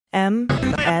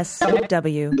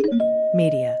MSW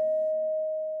Media.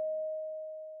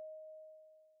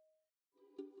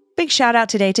 Big shout out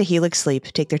today to Helix Sleep.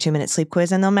 Take their 2-minute sleep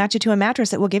quiz and they'll match you to a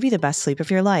mattress that will give you the best sleep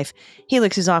of your life.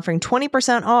 Helix is offering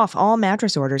 20% off all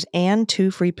mattress orders and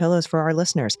 2 free pillows for our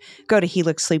listeners. Go to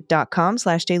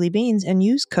helixsleep.com/dailybeans and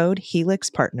use code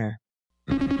HelixPartner.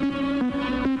 News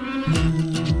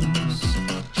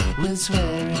with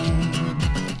swearing.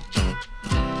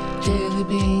 Daily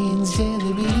beans,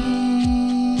 daily beans.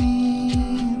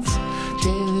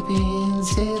 Daily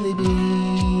beans, daily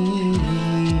beans.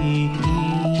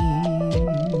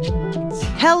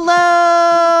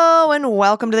 Hello and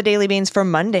welcome to the Daily Beans for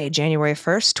Monday, January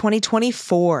 1st,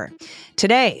 2024.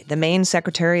 Today, the Maine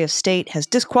Secretary of State has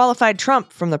disqualified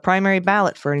Trump from the primary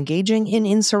ballot for engaging in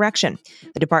insurrection.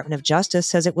 The Department of Justice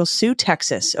says it will sue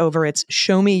Texas over its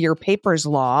Show Me Your Papers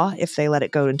law if they let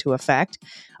it go into effect.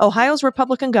 Ohio's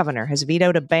Republican governor has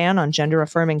vetoed a ban on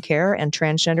gender-affirming care and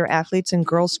transgender athletes in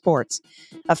girls' sports.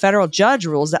 A federal judge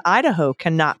rules that Idaho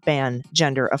cannot ban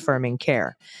gender-affirming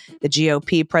care. The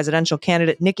GOP presidential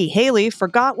candidate Nikki Haley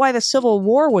forgot why the Civil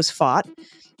War was fought.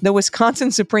 The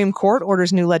Wisconsin Supreme Court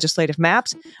orders new legislative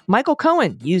maps. Michael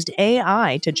Cohen used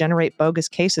AI to generate bogus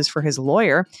cases for his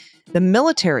lawyer. The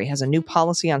military has a new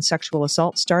policy on sexual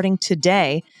assault starting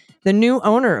today. The new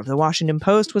owner of the Washington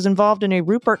Post was involved in a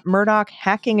Rupert Murdoch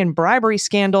hacking and bribery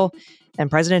scandal.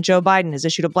 And President Joe Biden has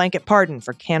issued a blanket pardon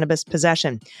for cannabis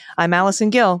possession. I'm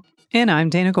Allison Gill. And I'm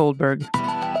Dana Goldberg.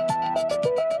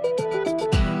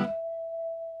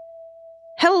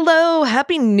 Hello.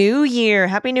 Happy New Year.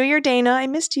 Happy New Year, Dana. I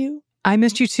missed you. I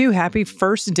missed you too. Happy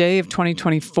first day of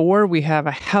 2024. We have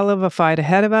a hell of a fight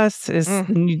ahead of us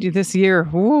this year.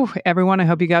 Woo, everyone, I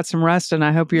hope you got some rest and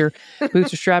I hope your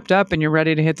boots are strapped up and you're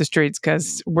ready to hit the streets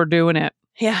because we're doing it.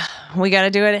 Yeah, we got to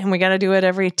do it, and we got to do it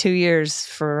every 2 years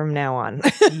from now on.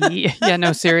 Yeah,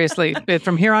 no, seriously.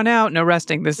 From here on out, no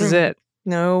resting. This is it.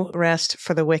 No rest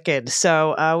for the wicked.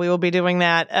 So we will be doing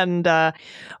that. And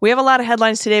we have a lot of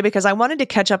headlines today because I wanted to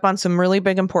catch up on some really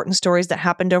big, important stories that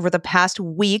happened over the past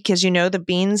week. As you know, the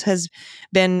Beans has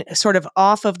been sort of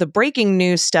off of the breaking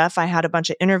news stuff. I had a bunch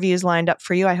of interviews lined up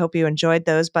for you. I hope you enjoyed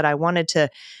those, but I wanted to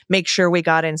make sure we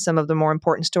got in some of the more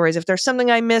important stories. If there's something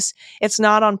I miss, it's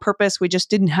not on purpose. We just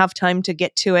didn't have time to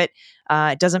get to it.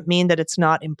 It doesn't mean that it's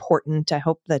not important. I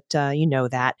hope that you know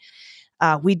that.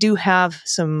 We do have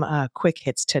some quick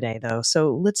hits today, though,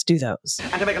 so let's do those.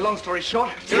 And to make a long story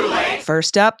short, too late.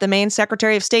 First up, the Maine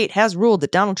Secretary of State has ruled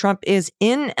that Donald Trump is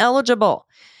ineligible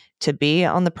to be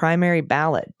on the primary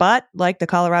ballot. But like the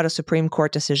Colorado Supreme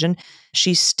Court decision,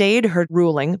 she stayed her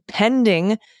ruling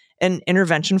pending an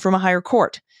intervention from a higher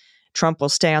court. Trump will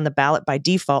stay on the ballot by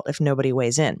default if nobody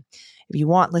weighs in. If you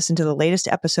want, listen to the latest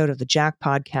episode of the Jack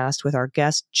podcast with our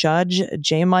guest, Judge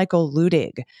J. Michael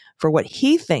Ludig, for what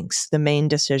he thinks the Maine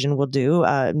decision will do,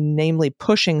 namely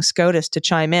pushing SCOTUS to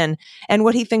chime in, and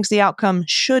what he thinks the outcome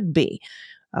should be.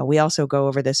 We also go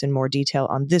over this in more detail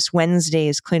on this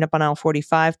Wednesday's Cleanup on Aisle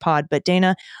 45 pod. But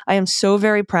Dana, I am so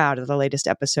very proud of the latest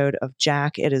episode of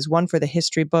Jack. It is one for the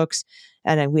history books,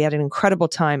 and we had an incredible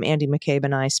time, Andy McCabe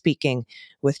and I, speaking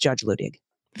with Judge Ludig.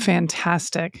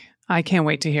 Fantastic. I can't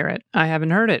wait to hear it. I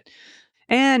haven't heard it.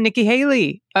 And Nikki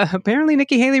Haley. Apparently,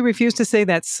 Nikki Haley refused to say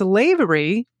that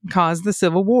slavery caused the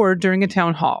Civil War during a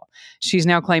town hall. She's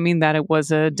now claiming that it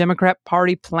was a Democrat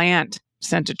Party plant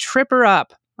sent to trip her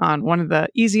up on one of the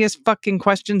easiest fucking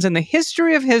questions in the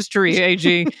history of history,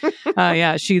 AG.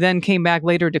 Yeah, she then came back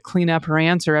later to clean up her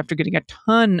answer after getting a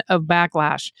ton of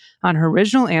backlash on her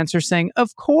original answer, saying,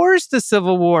 of course the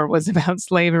Civil War was about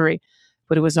slavery,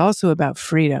 but it was also about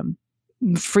freedom.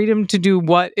 Freedom to do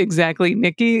what exactly,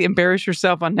 Nikki? Embarrass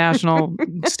yourself on national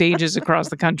stages across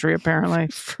the country, apparently.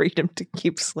 Freedom to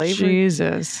keep slavery.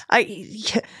 Jesus.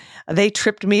 They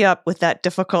tripped me up with that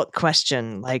difficult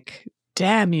question, like,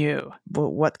 damn you.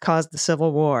 What caused the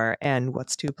Civil War and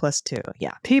what's 2 + 2?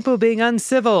 Yeah. People being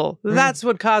uncivil. That's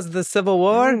what caused the Civil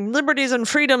War. Liberties and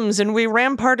freedoms, and we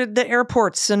ramparted the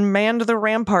airports and manned the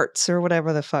ramparts, or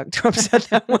whatever the fuck Trump said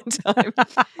that one time.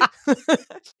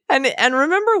 And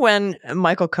remember when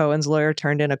Michael Cohen's lawyer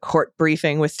turned in a court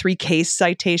briefing with 3 case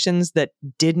citations that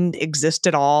didn't exist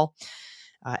at all?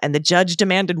 And the judge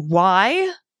demanded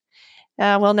why?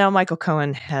 Well, now Michael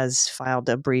Cohen has filed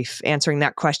a brief answering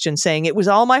that question, saying it was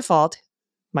all my fault.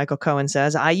 Michael Cohen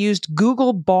says, I used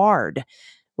Google Bard,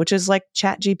 which is like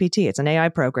ChatGPT. It's an AI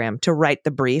program to write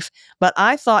the brief. But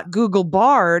I thought Google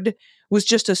Bard was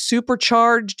just a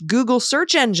supercharged Google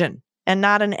search engine and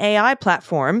not an AI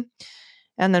platform.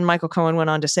 And then Michael Cohen went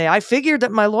on to say, I figured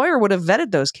that my lawyer would have vetted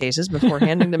those cases before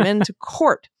handing them in to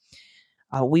court.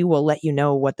 We will let you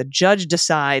know what the judge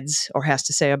decides or has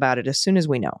to say about it as soon as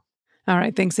we know. All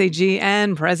right. Thanks, AG.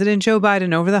 And President Joe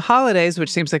Biden, over the holidays, which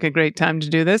seems like a great time to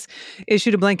do this,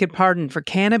 issued a blanket pardon for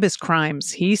cannabis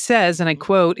crimes. He says, and I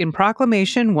quote, in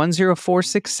Proclamation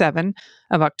 10467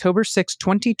 of October 6,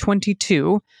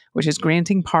 2022, which is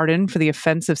granting pardon for the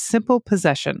offense of simple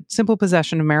possession of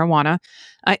marijuana,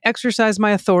 I exercise my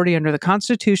authority under the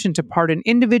Constitution to pardon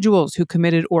individuals who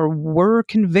committed or were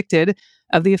convicted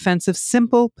of the offense of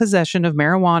simple possession of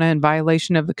marijuana in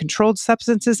violation of the Controlled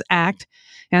Substances Act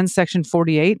and Section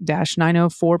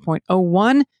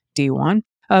 48-904.01 D1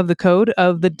 of the Code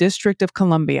of the District of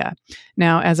Columbia.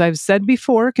 Now, as I've said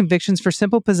before, convictions for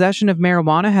simple possession of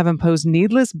marijuana have imposed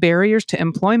needless barriers to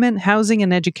employment, housing,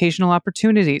 and educational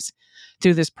opportunities.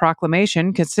 Through this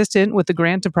proclamation, consistent with the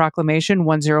grant of Proclamation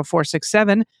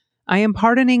 10467, I am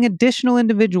pardoning additional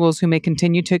individuals who may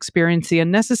continue to experience the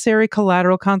unnecessary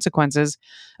collateral consequences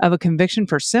of a conviction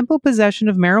for simple possession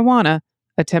of marijuana,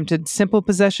 attempted simple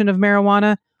possession of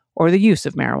marijuana, or the use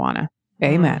of marijuana.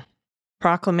 Amen.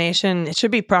 Proclamation. It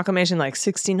should be Proclamation like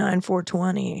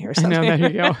 69-420 or something. I know,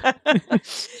 there you go.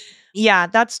 Yeah,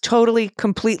 that's totally,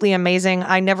 completely amazing.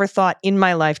 I never thought in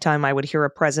my lifetime I would hear a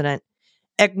president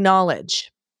acknowledge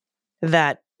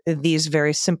that these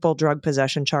very simple drug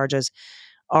possession charges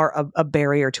are a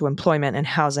barrier to employment and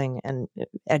housing and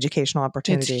educational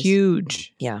opportunities. It's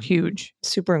huge. Yeah. Huge.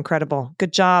 Super incredible.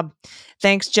 Good job.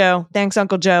 Thanks, Joe. Thanks,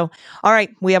 Uncle Joe. All right,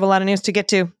 we have a lot of news to get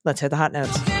to. Let's hit the hot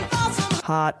notes.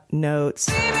 Hot notes.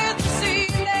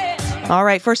 All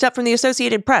right, first up from the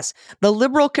Associated Press. The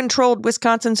liberal-controlled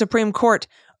Wisconsin Supreme Court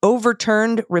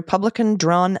overturned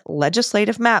Republican-drawn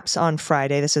legislative maps on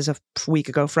Friday. This is a week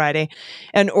ago Friday,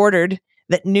 and ordered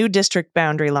that new district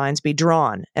boundary lines be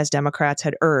drawn, as Democrats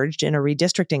had urged in a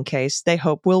redistricting case they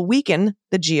hope will weaken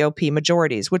the GOP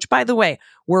majorities, which, by the way,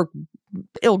 were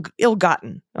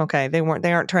ill-gotten. Okay, they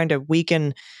aren't trying to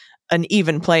weaken an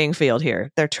even playing field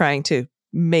here. They're trying to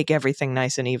make everything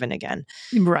nice and even again.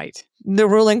 Right. The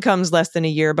ruling comes less than a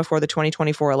year before the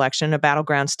 2024 election, a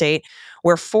battleground state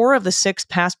where 4 of the 6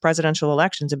 past presidential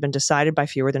elections have been decided by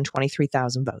fewer than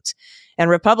 23,000 votes. And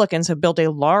Republicans have built a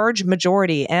large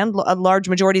majority and large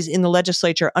majorities in the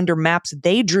legislature under maps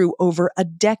they drew over a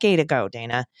decade ago,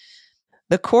 Dana.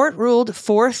 The court ruled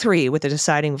 4-3 with a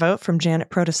deciding vote from Janet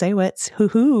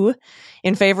Protasewicz,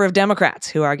 in favor of Democrats,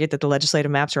 who argued that the legislative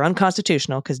maps are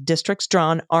unconstitutional because districts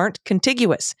drawn aren't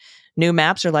contiguous. New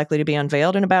maps are likely to be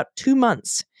unveiled in about 2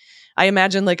 months. I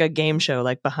imagine like a game show,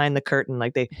 like behind the curtain,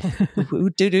 like they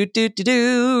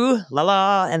la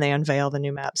la, and they unveil the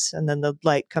new maps, and then the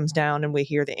light comes down, and we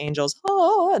hear the angels,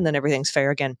 oh, and then everything's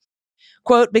fair again.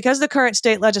 Quote, because the current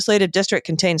state legislative district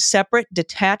contains separate,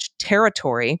 detached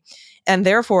territory and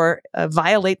therefore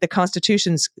violate the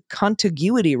Constitution's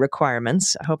contiguity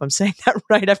requirements. I hope I'm saying that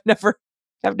right.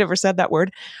 I've never said that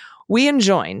word. We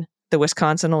enjoin the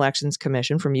Wisconsin Elections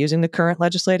Commission from using the current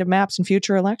legislative maps in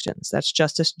future elections. That's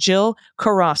Justice Jill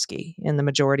Karofsky in the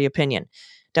majority opinion.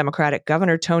 Democratic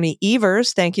Governor Tony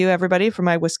Evers, thank you everybody for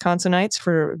my Wisconsinites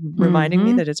for reminding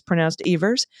me that it's pronounced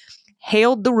Evers,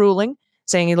 hailed the ruling,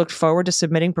 saying he looked forward to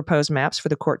submitting proposed maps for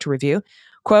the court to review.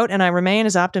 Quote, and I remain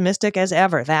as optimistic as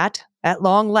ever that, at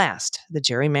long last, the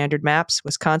gerrymandered maps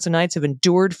Wisconsinites have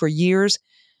endured for years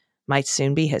might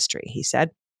soon be history, he said.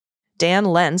 Dan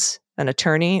Lentz, an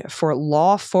attorney for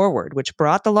Law Forward, which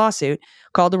brought the lawsuit,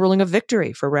 called the ruling a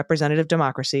victory for representative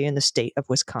democracy in the state of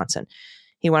Wisconsin.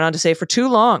 He went on to say, for too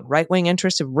long, right-wing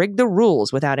interests have rigged the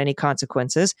rules without any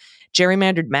consequences.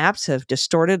 Gerrymandered maps have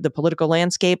distorted the political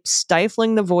landscape,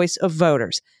 stifling the voice of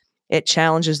voters. It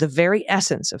challenges the very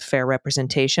essence of fair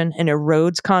representation and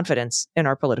erodes confidence in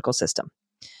our political system.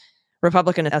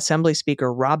 Republican Assembly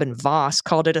Speaker Robin Vos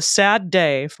called it a sad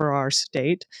day for our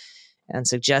state and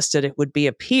suggested it would be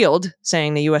appealed,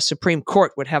 saying the U.S. Supreme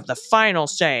Court would have the final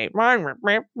say.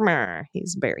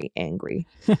 He's very angry.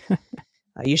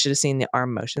 You should have seen the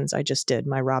arm motions I just did.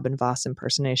 My Robin Vos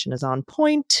impersonation is on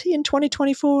point in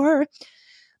 2024.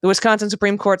 The Wisconsin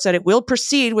Supreme Court said it will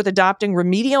proceed with adopting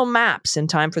remedial maps in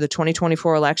time for the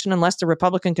 2024 election unless the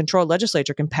Republican-controlled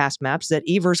legislature can pass maps that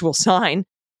Evers will sign.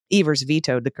 Evers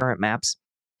vetoed the current maps.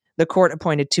 The court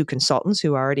appointed 2 consultants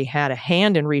who already had a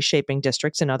hand in reshaping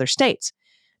districts in other states.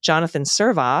 Jonathan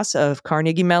Servas of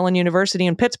Carnegie Mellon University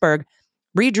in Pittsburgh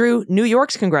redrew New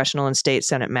York's congressional and state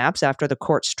Senate maps after the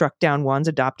court struck down ones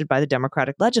adopted by the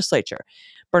Democratic legislature.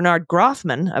 Bernard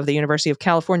Groffman of the University of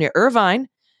California, Irvine,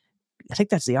 I think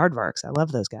that's the Aardvarks. I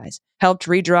love those guys. Helped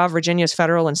redraw Virginia's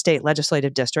federal and state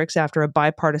legislative districts after a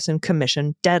bipartisan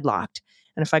commission deadlocked.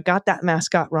 And if I got that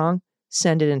mascot wrong,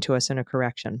 send it in to us in a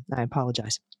correction. I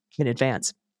apologize in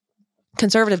advance.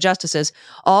 Conservative justices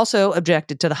also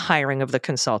objected to the hiring of the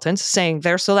consultants, saying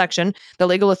their selection, the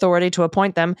legal authority to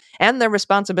appoint them, and their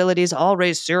responsibilities all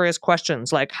raise serious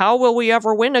questions like, how will we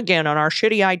ever win again on our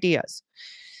shitty ideas?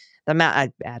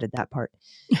 I added that part.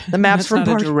 The maps That's from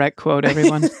not a direct quote,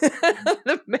 everyone.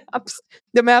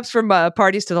 the maps from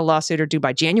parties to the lawsuit are due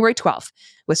by January 12th,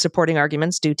 with supporting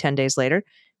arguments due 10 days later.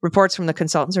 Reports from the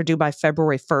consultants are due by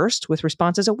February 1st, with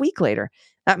responses a week later.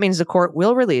 That means the court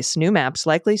will release new maps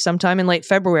likely sometime in late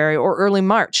February or early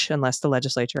March, unless the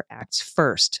legislature acts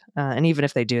first. And even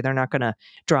if they do, they're not going to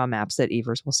draw maps that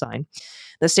Evers will sign.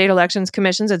 The state elections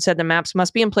commissions had said the maps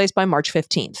must be in place by March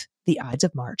 15th, the Ides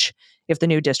of March, if the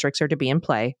new districts are to be in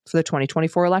play for the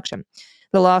 2024 election.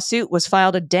 The lawsuit was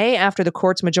filed a day after the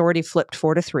court's majority flipped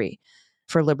 4-3.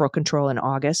 For liberal control in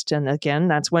August. And again,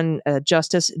 that's when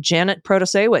Justice Janet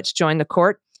Protasiewicz joined the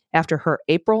court after her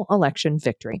April election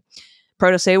victory.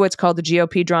 Protasiewicz called the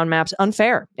GOP-drawn maps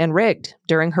unfair and rigged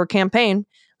during her campaign,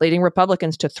 leading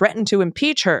Republicans to threaten to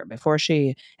impeach her before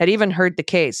she had even heard the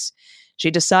case. She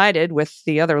decided with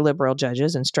the other liberal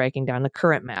judges in striking down the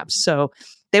current maps. So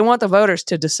they want the voters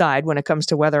to decide when it comes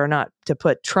to whether or not to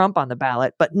put Trump on the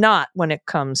ballot, but not when it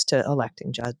comes to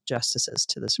electing justices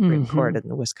to the Supreme Court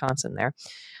in Wisconsin there.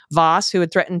 Voss, who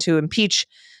had threatened to impeach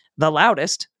the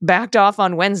loudest, backed off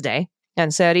on Wednesday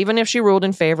and said even if she ruled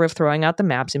in favor of throwing out the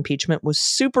maps, impeachment was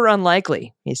super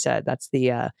unlikely, he said. That's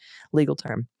the legal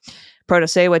term.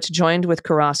 Protasiewicz joined with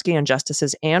Kurowski and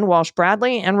Justices Ann Walsh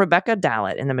Bradley and Rebecca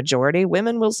Dallett in the majority.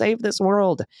 Women will save this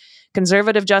world.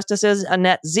 Conservative justices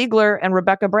Annette Ziegler and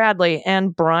Rebecca Bradley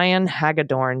and Brian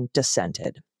Hagedorn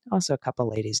dissented. Also a couple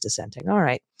ladies dissenting. All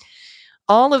right.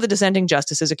 All of the dissenting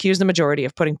justices accused the majority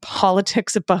of putting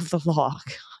politics above the law.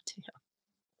 God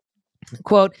damn.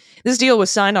 Quote, this deal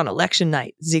was signed on election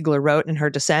night, Ziegler wrote in her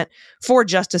dissent. 4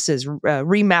 justices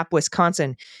remap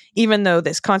Wisconsin, even though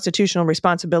this constitutional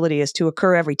responsibility is to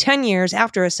occur every 10 years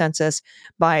after a census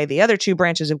by the other 2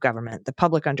 branches of government. The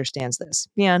public understands this.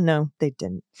 Yeah, no, they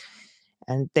didn't.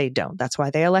 And they don't. That's why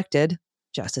they elected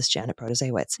Justice Janet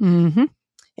Protasiewicz. Mm-hmm.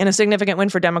 In a significant win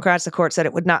for Democrats, the court said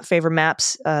it would not favor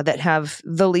maps that have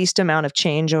the least amount of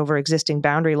change over existing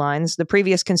boundary lines. The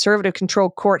previous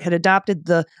conservative-controlled court had adopted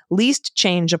the least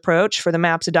change approach for the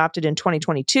maps adopted in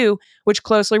 2022, which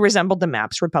closely resembled the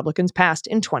maps Republicans passed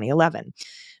in 2011.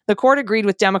 The court agreed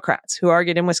with Democrats, who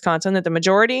argued in Wisconsin that the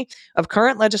majority of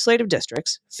current legislative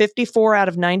districts, 54 out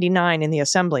of 99 in the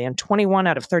Assembly and 21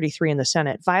 out of 33 in the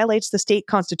Senate, violates the state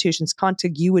constitution's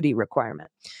contiguity requirement.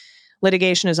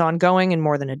 Litigation is ongoing in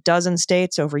more than a dozen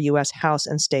states over U.S. House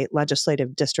and state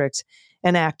legislative districts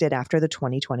enacted after the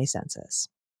 2020 census.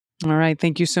 All right.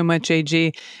 Thank you so much,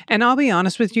 AG. And I'll be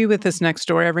honest with you with this next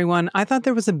story, everyone. I thought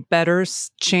there was a better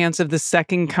chance of the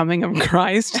second coming of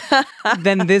Christ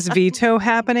than this veto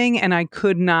happening, and I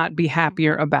could not be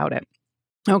happier about it.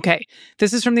 Okay,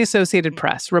 this is from the Associated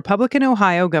Press. Republican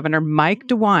Ohio Governor Mike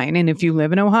DeWine, and if you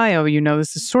live in Ohio, you know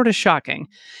this is sort of shocking,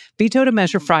 vetoed a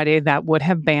measure Friday that would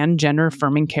have banned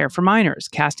gender-affirming care for minors,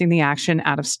 casting the action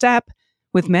out of step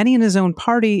with many in his own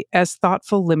party as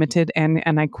thoughtful, limited,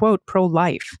 and I quote,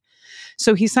 pro-life.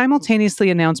 So he simultaneously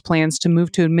announced plans to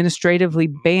move to administratively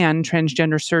ban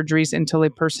transgender surgeries until a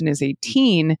person is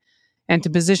 18, and to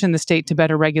position the state to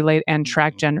better regulate and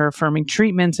track gender-affirming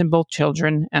treatments in both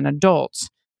children and adults.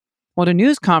 Well, at a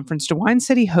news conference, DeWine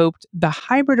said he hoped the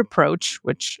hybrid approach,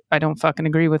 which I don't fucking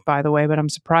agree with, by the way, but I'm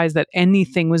surprised that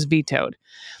anything was vetoed,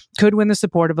 could win the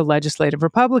support of legislative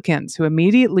Republicans, who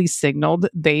immediately signaled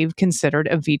they've considered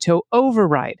a veto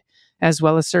override, as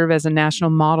well as serve as a national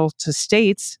model to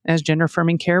states as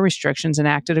gender-affirming care restrictions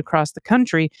enacted across the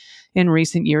country in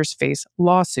recent years face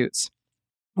lawsuits.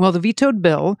 Well, the vetoed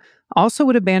bill also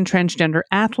would have banned transgender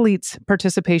athletes'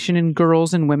 participation in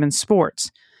girls' and women's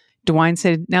sports. DeWine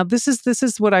said, now this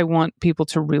is what I want people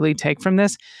to really take from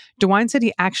this. DeWine said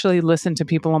he actually listened to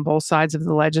people on both sides of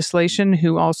the legislation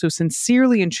who also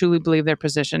sincerely and truly believe their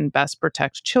position best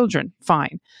protects children.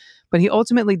 Fine. But he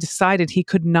ultimately decided he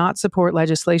could not support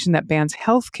legislation that bans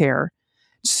health care.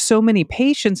 So many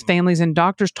patients, families, and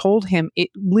doctors told him it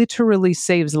literally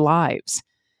saves lives.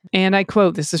 And I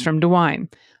quote, this is from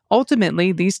DeWine,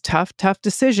 ultimately, these tough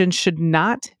decisions should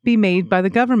not be made by the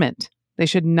government. They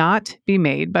should not be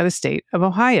made by the state of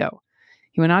Ohio.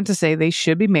 He went on to say they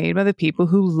should be made by the people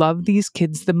who love these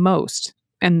kids the most,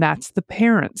 and that's the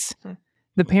parents.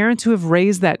 The parents who have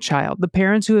raised that child, the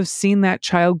parents who have seen that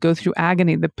child go through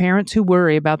agony, the parents who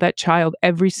worry about that child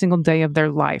every single day of their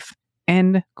life.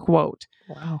 End quote.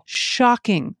 Wow.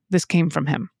 Shocking this came from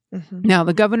him. Mm-hmm. Now,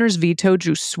 the governor's veto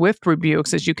drew swift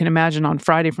rebukes, as you can imagine, on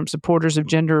Friday from supporters of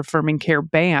gender-affirming care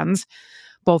bans,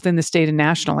 both in the state and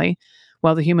nationally.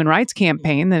 Well, the Human Rights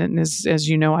Campaign, that is, as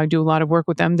you know, I do a lot of work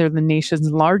with them. They're the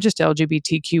nation's largest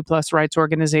LGBTQ plus rights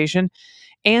organization.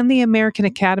 And the American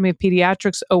Academy of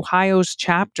Pediatrics Ohio's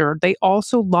chapter, they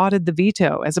also lauded the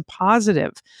veto as a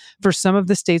positive for some of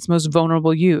the state's most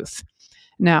vulnerable youth.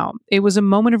 Now, it was a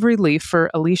moment of relief for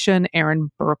Alicia and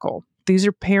Aaron Burkle. These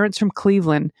are parents from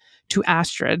Cleveland to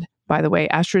Astrid. By the way,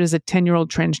 Astrid is a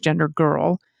 10-year-old transgender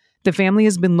girl. The family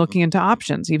has been looking into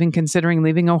options, even considering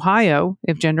leaving Ohio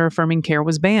if gender-affirming care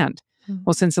was banned.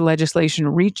 Well, since the legislation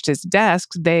reached its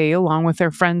desks, they, along with their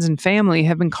friends and family,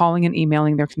 have been calling and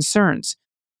emailing their concerns.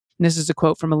 And this is a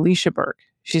quote from Alicia Burke.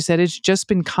 She said, "It's just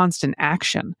been constant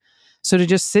action. So to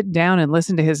just sit down and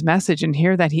listen to his message and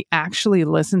hear that he actually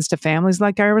listens to families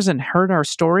like ours and heard our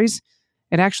stories,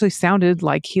 it actually sounded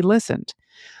like he listened."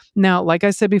 Now, like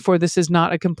I said before, this is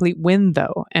not a complete win,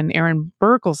 though. And Aaron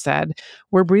Burkle said,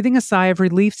 "We're breathing a sigh of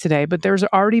relief today, but there's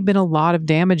already been a lot of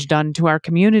damage done to our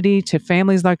community, to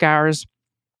families like ours,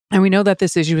 and we know that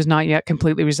this issue is not yet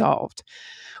completely resolved."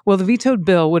 Well, the vetoed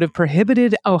bill would have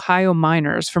prohibited Ohio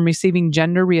minors from receiving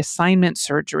gender reassignment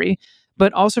surgery,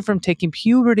 but also from taking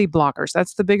puberty blockers,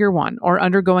 that's the bigger one, or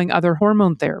undergoing other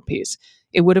hormone therapies.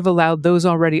 It would have allowed those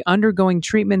already undergoing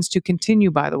treatments to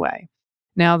continue, by the way.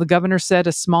 Now, the governor said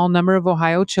a small number of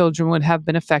Ohio children would have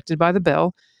been affected by the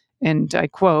bill, and I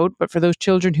quote, "But for those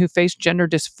children who face gender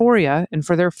dysphoria and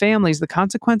for their families, the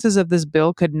consequences of this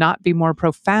bill could not be more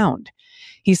profound."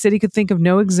 He said he could think of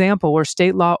no example where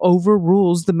state law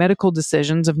overrules the medical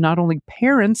decisions of not only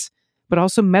parents, but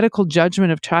also medical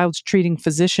judgment of child's treating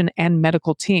physician and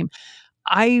medical team.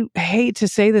 I hate to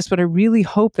say this, but I really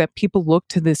hope that people look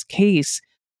to this case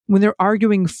when they're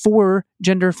arguing for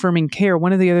gender-affirming care.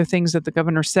 One of the other things that the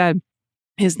governor said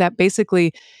is that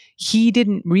basically he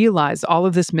didn't realize all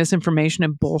of this misinformation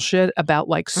and bullshit about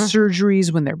like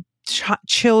surgeries when they're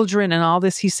children and all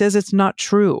this. He says it's not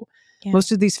true. Yeah.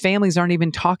 Most of these families aren't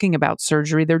even talking about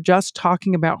surgery. They're just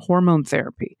talking about hormone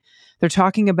therapy. They're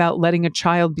talking about letting a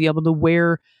child be able to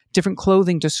wear different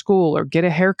clothing to school or get a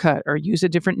haircut or use a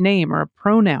different name or a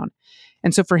pronoun.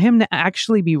 And so for him to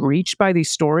actually be reached by these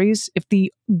stories, if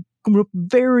the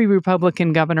very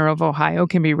Republican governor of Ohio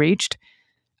can be reached,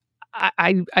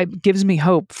 I gives me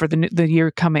hope for the year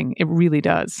coming. It really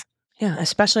does. Yeah,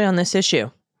 especially on this issue.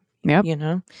 Yep. You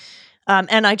know?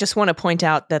 And I just want to point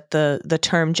out that the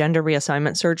term gender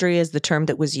reassignment surgery is the term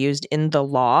that was used in the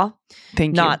law.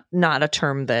 Thank you. Not a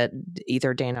term that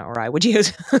either Dana or I would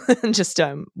use. Just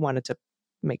wanted to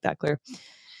make that clear.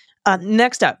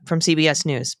 Next up from CBS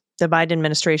News, the Biden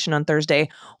administration on Thursday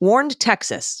warned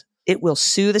Texas it will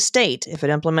sue the state if it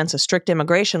implements a strict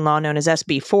immigration law known as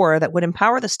SB 4 that would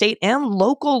empower the state and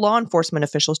local law enforcement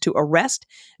officials to arrest,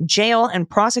 jail, and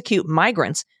prosecute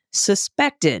migrants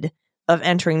suspected of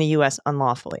entering the U.S.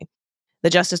 unlawfully. The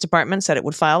Justice Department said it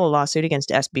would file a lawsuit against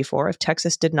SB 4 if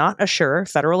Texas did not assure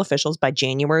federal officials by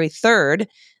January 3rd,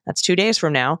 that's 2 days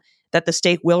from now, that the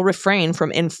state will refrain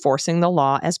from enforcing the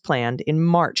law as planned in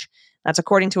March. That's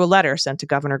according to a letter sent to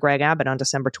Governor Greg Abbott on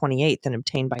December 28th and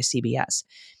obtained by CBS.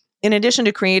 In addition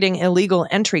to creating illegal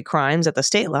entry crimes at the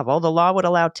state level, the law would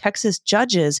allow Texas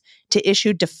judges to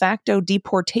issue de facto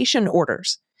deportation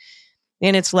orders.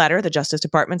 In its letter, the Justice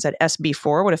Department said SB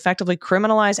 4 would effectively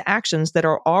criminalize actions that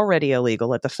are already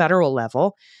illegal at the federal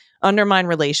level, undermine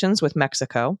relations with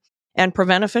Mexico, and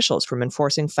prevent officials from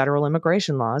enforcing federal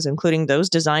immigration laws, including those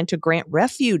designed to grant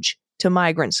refuge to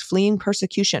migrants fleeing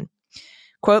persecution.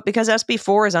 Quote, because SB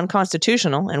 4 is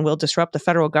unconstitutional and will disrupt the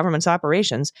federal government's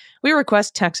operations, we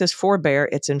request Texas forbear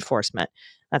its enforcement.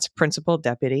 That's Principal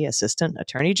Deputy Assistant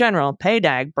Attorney General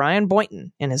PAYDAG Brian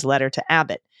Boynton in his letter to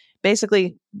Abbott.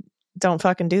 Basically, don't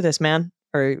fucking do this, man,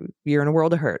 or you're in a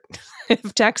world of hurt.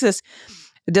 If Texas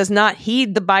does not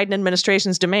heed the Biden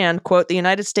administration's demand, quote, the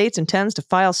United States intends to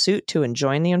file suit to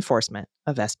enjoin the enforcement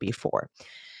of SB 4.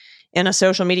 In a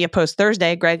social media post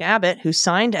Thursday, Greg Abbott, who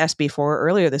signed SB 4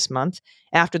 earlier this month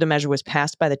after the measure was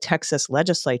passed by the Texas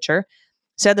legislature,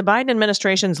 said the Biden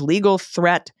administration's legal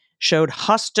threat showed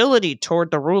hostility toward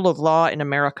the rule of law in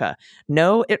America.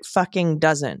 No, it fucking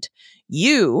doesn't.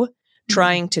 You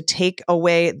trying to take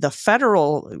away the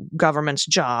federal government's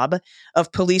job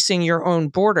of policing your own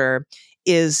border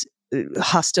is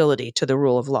hostility to the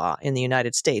rule of law in the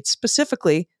United States,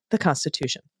 specifically the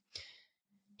Constitution.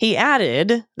 He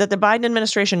added that the Biden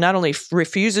administration not only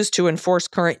refuses to enforce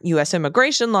current U.S.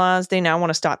 immigration laws, they now want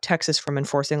to stop Texas from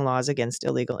enforcing laws against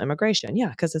illegal immigration. Yeah,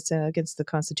 because it's against the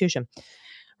Constitution.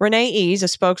 Renee Ease, a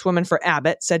spokeswoman for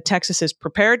Abbott, said Texas is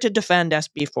prepared to defend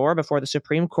SB 4 before the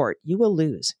Supreme Court. You will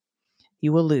lose.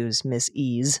 You will lose, Miss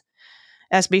Ease.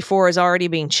 SB 4 is already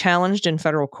being challenged in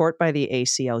federal court by the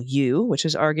ACLU, which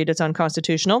has argued it's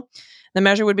unconstitutional. The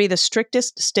measure would be the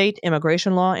strictest state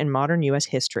immigration law in modern U.S.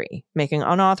 history, making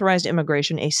unauthorized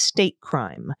immigration a state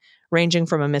crime, ranging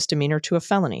from a misdemeanor to a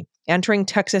felony. Entering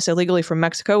Texas illegally from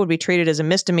Mexico would be treated as a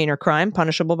misdemeanor crime,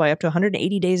 punishable by up to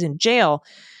 180 days in jail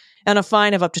and a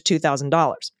fine of up to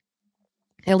 $2,000.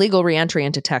 Illegal reentry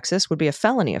into Texas would be a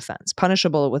felony offense,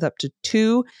 punishable with up to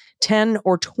 2, 10,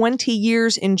 or 20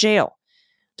 years in jail,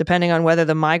 depending on whether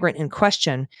the migrant in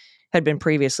question had been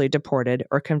previously deported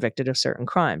or convicted of certain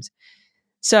crimes.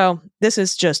 So this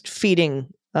is just feeding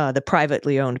the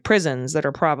privately owned prisons that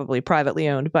are probably privately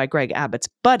owned by Greg Abbott's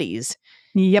buddies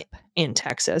in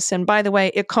Texas. And by the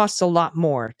way, it costs a lot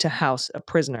more to house a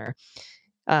prisoner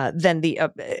than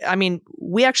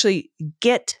we actually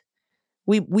get,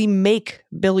 we make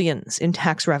billions in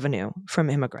tax revenue from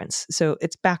immigrants. So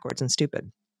it's backwards and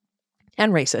stupid.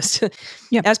 And racist.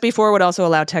 Yep. SB 4 would also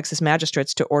allow Texas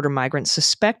magistrates to order migrants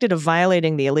suspected of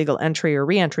violating the illegal entry or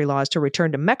reentry laws to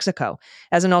return to Mexico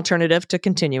as an alternative to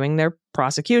continuing their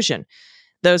prosecution.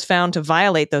 Those found to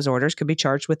violate those orders could be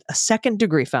charged with a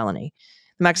second-degree felony.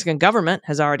 The Mexican government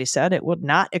has already said it would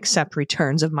not accept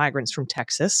returns of migrants from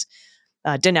Texas,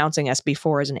 denouncing SB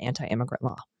 4 as an anti-immigrant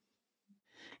law.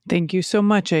 Thank you so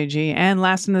much, AG. And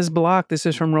last in this block, this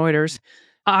is from Reuters.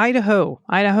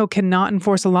 Idaho cannot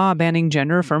enforce a law banning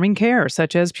gender-affirming care,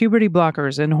 such as puberty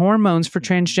blockers and hormones for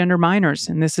transgender minors.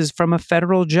 And this is from a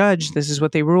federal judge. This is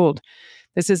what they ruled.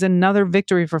 This is another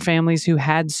victory for families who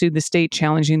had sued the state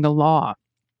challenging the law.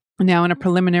 Now, in a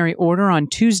preliminary order on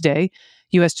Tuesday,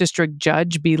 U.S. District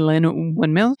Judge B. Lynn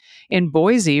Windmill in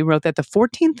Boise wrote that the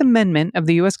 14th Amendment of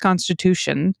the U.S.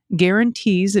 Constitution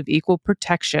guarantees of equal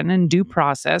protection and due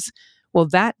process. Well,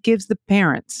 that gives the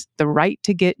parents the right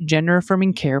to get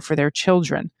gender-affirming care for their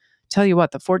children. Tell you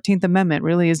what, the 14th Amendment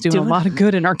really is doing a lot of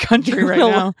good in our country right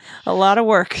now. A lot of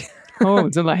work. Oh,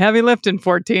 it's a heavy lifting,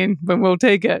 14, but we'll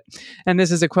take it. And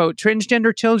this is a quote,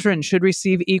 "Transgender children should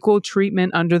receive equal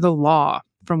treatment under the law,"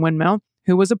 from Windmill,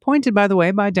 who was appointed, by the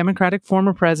way, by Democratic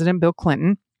former President Bill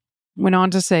Clinton. Went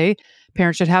on to say,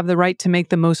 parents should have the right to make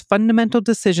the most fundamental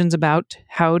decisions about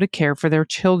how to care for their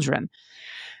children.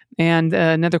 And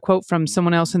another quote from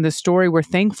someone else in this story, "We're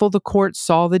thankful the court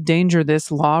saw the danger this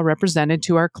law represented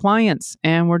to our clients,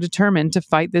 and we're determined to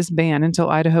fight this ban until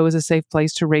Idaho is a safe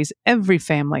place to raise every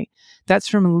family." That's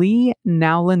from Lee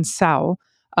Nowlin Sowell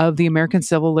of the American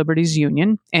Civil Liberties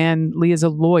Union. And Lee is a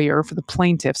lawyer for the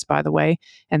plaintiffs, by the way,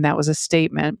 and that was a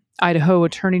statement. Idaho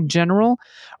Attorney General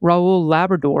Raul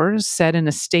Labrador said in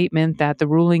a statement that the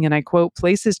ruling, and I quote,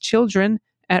 "places children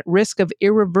at risk of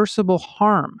irreversible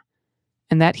harm,"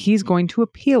 and that he's going to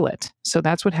appeal it. So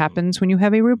that's what happens when you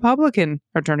have a Republican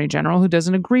attorney general who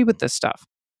doesn't agree with this stuff.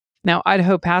 Now,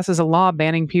 Idaho passes a law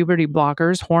banning puberty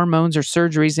blockers, hormones, or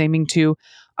surgeries aiming to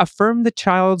affirm the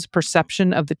child's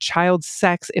perception of the child's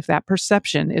sex if that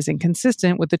perception is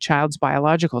inconsistent with the child's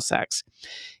biological sex.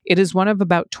 It is one of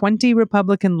about 20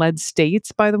 Republican-led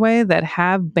states, by the way, that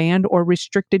have banned or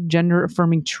restricted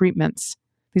gender-affirming treatments.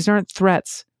 These aren't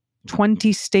threats.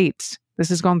 20 states. This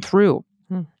has gone through.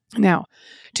 Now,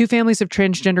 two families of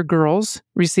transgender girls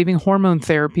receiving hormone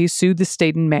therapy sued the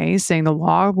state in May, saying the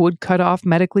law would cut off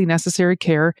medically necessary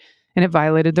care and it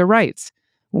violated their rights.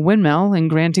 Windmill, in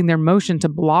granting their motion to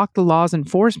block the law's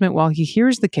enforcement while he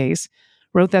hears the case,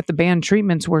 wrote that the banned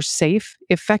treatments were safe,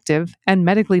 effective, and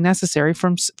medically necessary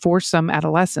for some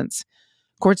adolescents.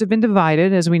 Courts have been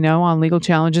divided, as we know, on legal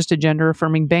challenges to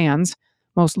gender-affirming bans.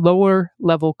 Most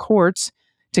lower-level courts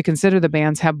to consider the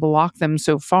bans have blocked them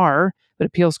so far, but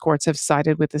appeals courts have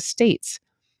sided with the states.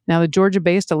 Now, the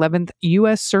Georgia-based 11th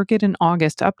U.S. Circuit in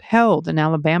August upheld an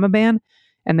Alabama ban,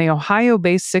 and the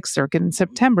Ohio-based 6th Circuit in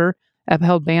September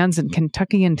upheld bans in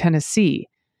Kentucky and Tennessee.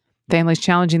 Families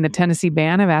challenging the Tennessee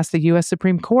ban have asked the U.S.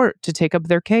 Supreme Court to take up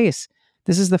their case.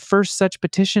 This is the first such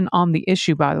petition on the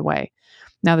issue, by the way.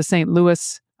 Now, the St.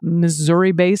 Louis,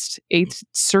 Missouri-based 8th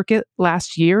Circuit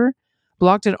last year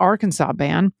blocked an Arkansas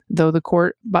ban, though the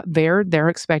court, but they're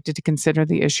expected to consider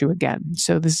the issue again.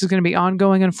 So this is going to be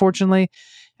ongoing, unfortunately,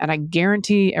 and I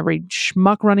guarantee every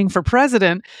schmuck running for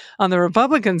president on the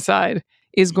Republican side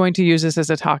is going to use this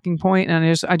as a talking point.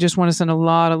 And I just want to send a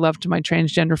lot of love to my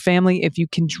transgender family. If you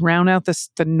can drown out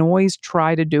the noise,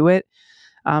 try to do it.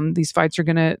 These fights are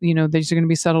going to, these are going to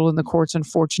be settled in the courts,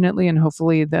 unfortunately, and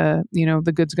hopefully the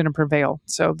good's going to prevail.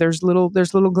 So there's little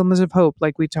glimmers of hope,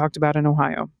 like we talked about in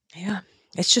Ohio. Yeah.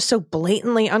 It's just so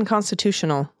blatantly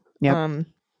unconstitutional. Yep.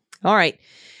 All right,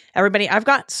 everybody, I've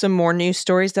got some more news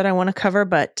stories that I want to cover,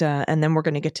 but and then we're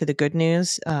going to get to the good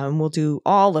news. We'll do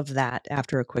all of that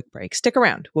after a quick break. Stick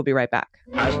around. We'll be right back.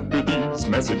 After these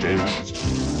messages.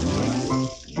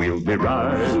 We'll be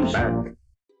right back.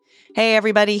 Hey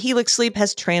everybody, Helix Sleep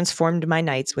has transformed my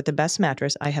nights with the best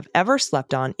mattress I have ever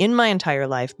slept on in my entire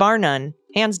life, bar none,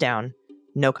 hands down,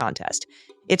 no contest.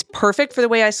 It's perfect for the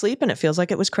way I sleep, and it feels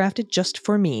like it was crafted just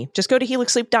for me. Just go to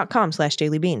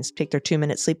helixsleep.com/dailybeans. Take their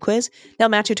 2-minute sleep quiz. They'll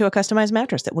match you to a customized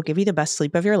mattress that will give you the best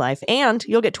sleep of your life, and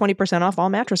you'll get 20% off all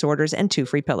mattress orders and 2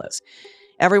 free pillows.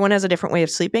 Everyone has a different way of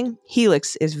sleeping.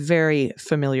 Helix is very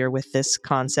familiar with this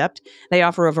concept. They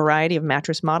offer a variety of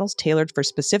mattress models tailored for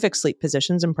specific sleep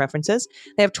positions and preferences.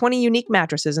 They have 20 unique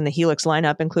mattresses in the Helix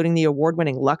lineup, including the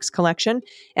award-winning Luxe Collection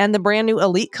and the brand new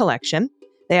Elite Collection.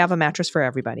 They have a mattress for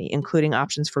everybody, including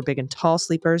options for big and tall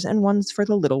sleepers and ones for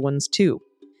the little ones too.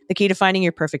 The key to finding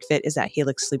your perfect fit is that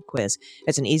Helix Sleep Quiz.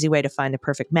 It's an easy way to find the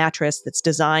perfect mattress that's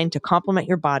designed to complement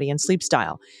your body and sleep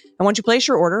style. And once you place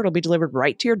your order, it'll be delivered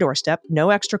right to your doorstep, no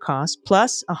extra cost,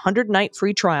 plus a 100-night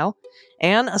free trial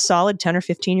and a solid 10 or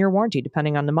 15-year warranty,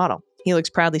 depending on the model. Helix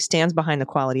proudly stands behind the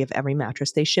quality of every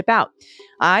mattress they ship out.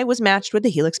 I was matched with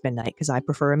the Helix Midnight because I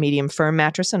prefer a medium firm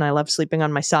mattress and I love sleeping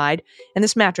on my side. And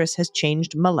this mattress has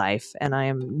changed my life, and I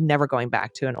am never going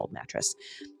back to an old mattress.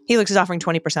 Helix is offering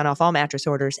 20% off all mattress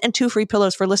orders and 2 free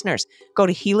pillows for listeners. Go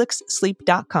to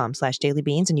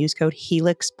helixsleep.com/dailybeans and use code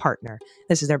HelixPartner.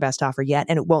 This is their best offer yet,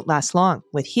 and it won't last long.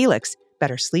 With Helix,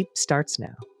 better sleep starts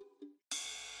now.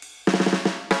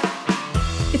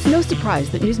 It's no surprise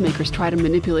that newsmakers try to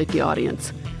manipulate the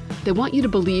audience. They want you to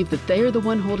believe that they are the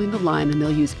one holding the line and they'll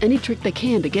use any trick they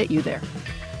can to get you there.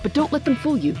 But don't let them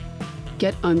fool you.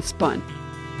 Get unspun.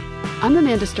 I'm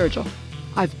Amanda Sturgill.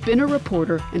 I've been a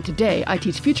reporter, and today I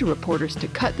teach future reporters to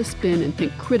cut the spin and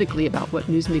think critically about what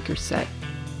newsmakers say.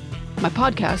 My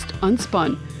podcast,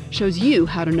 Unspun, shows you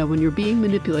how to know when you're being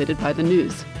manipulated by the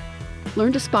news.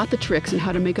 Learn to spot the tricks and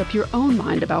how to make up your own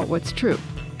mind about what's true.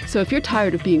 So if you're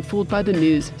tired of being fooled by the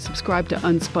news, subscribe to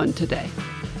Unspun today.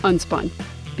 Unspun,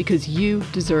 because you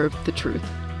deserve the truth.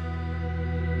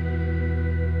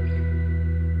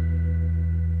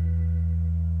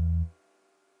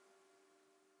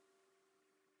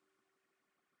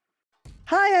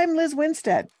 Hi, I'm Liz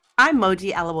Winstead, I'm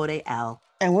Moji Alawode L.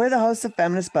 and we're the hosts of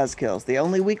Feminist Buzzkills, the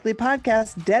only weekly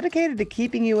podcast dedicated to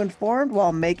keeping you informed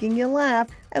while making you laugh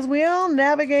as we all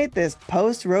navigate this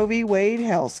post-Roe v. Wade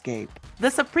hellscape. The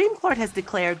Supreme Court has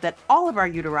declared that all of our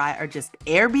uteri are just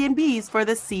Airbnbs for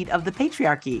the seat of the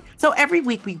patriarchy. So every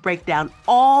week we break down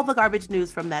all the garbage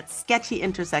news from that sketchy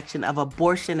intersection of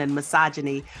abortion and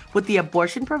misogyny with the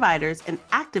abortion providers and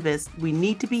activists we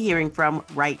need to be hearing from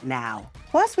right now.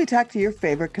 Plus, we talk to your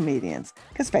favorite comedians.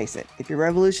 Because face it, if your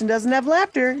revolution doesn't have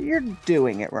laughter, you're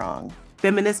doing it wrong.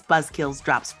 Feminist Buzzkills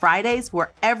drops Fridays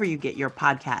wherever you get your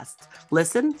podcasts.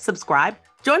 Listen, subscribe,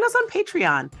 join us on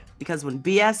Patreon, because when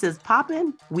BS is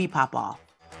poppin', we pop off.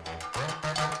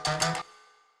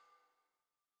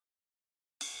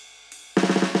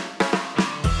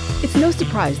 It's no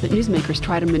surprise that newsmakers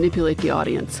try to manipulate the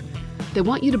audience. They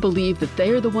want you to believe that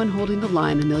they are the one holding the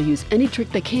line and they'll use any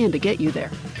trick they can to get you there.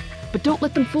 But don't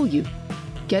let them fool you.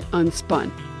 Get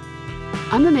unspun.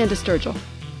 I'm Amanda Sturgill.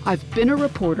 I've been a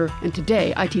reporter, and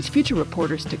today I teach future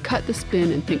reporters to cut the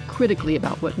spin and think critically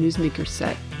about what newsmakers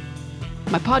say.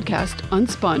 My podcast,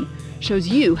 Unspun, shows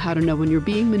you how to know when you're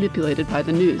being manipulated by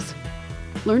the news.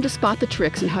 Learn to spot the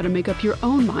tricks and how to make up your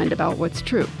own mind about what's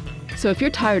true. So if you're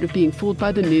tired of being fooled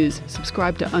by the news,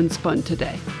 subscribe to Unspun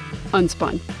today.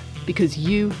 Unspun, because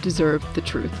you deserve the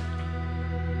truth.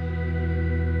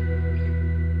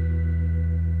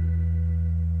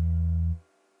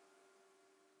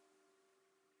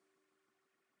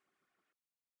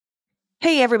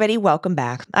 Hey everybody, welcome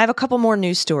back. I have a couple more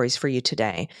news stories for you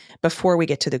today before we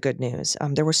get to the good news.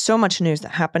 There was so much news that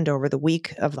happened over the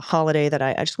week of the holiday that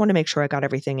I just want to make sure I got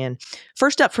everything in.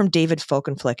 First up from David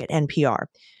Folkenflik at NPR.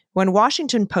 When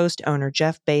Washington Post owner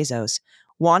Jeff Bezos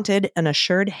wanted an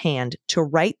assured hand to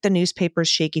right the newspaper's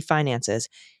shaky finances,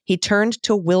 he turned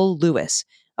to Will Lewis,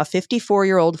 a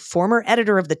 54-year-old former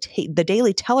editor of the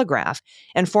Daily Telegraph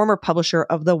and former publisher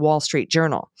of the Wall Street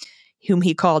Journal, whom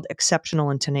he called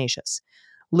exceptional and tenacious.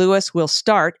 Lewis will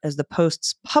start as the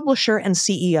Post's publisher and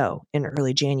CEO in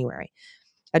early January.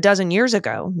 A dozen years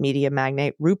ago, media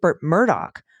magnate Rupert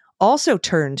Murdoch also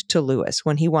turned to Lewis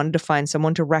when he wanted to find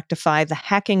someone to rectify the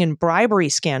hacking and bribery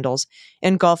scandals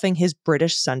engulfing his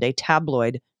British Sunday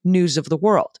tabloid, News of the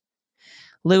World.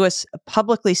 Lewis'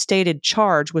 publicly stated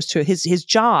charge was to his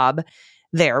job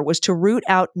there was to root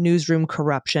out newsroom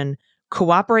corruption,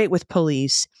 cooperate with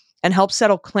police, and help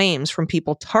settle claims from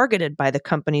people targeted by the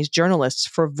company's journalists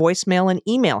for voicemail and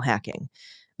email hacking.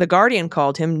 The Guardian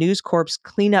called him News Corp's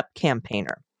cleanup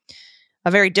campaigner.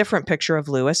 A very different picture of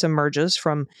Lewis emerges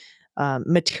from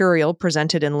material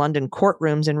presented in London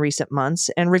courtrooms in recent months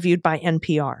and reviewed by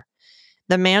NPR.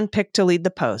 The man picked to lead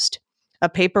the Post, a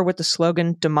paper with the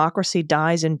slogan, "Democracy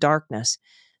Dies in Darkness,"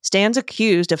 stands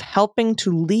accused of helping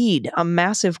to lead a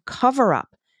massive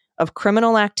cover-up of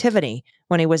criminal activity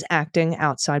when he was acting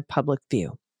outside public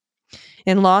view.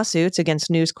 In lawsuits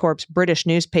against News Corp's British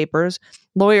newspapers,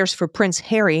 lawyers for Prince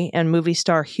Harry and movie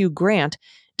star Hugh Grant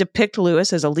depict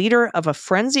Lewis as a leader of a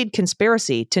frenzied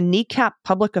conspiracy to kneecap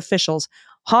public officials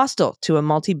hostile to a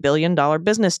multi-billion-dollar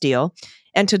business deal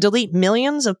and to delete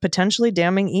millions of potentially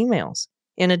damning emails.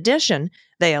 In addition,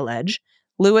 they allege,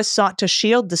 Lewis sought to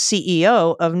shield the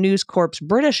CEO of News Corp's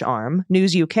British arm,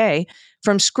 News UK,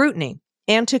 from scrutiny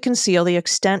and to conceal the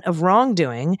extent of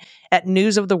wrongdoing at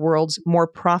News of the World's more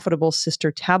profitable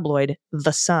sister tabloid,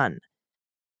 The Sun.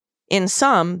 In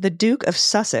sum, the Duke of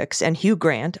Sussex and Hugh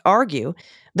Grant argue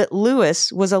that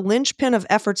Lewis was a linchpin of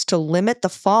efforts to limit the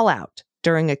fallout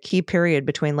during a key period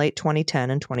between late 2010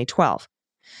 and 2012.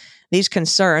 These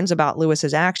concerns about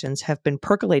Lewis's actions have been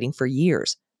percolating for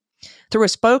years. Through a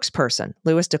spokesperson,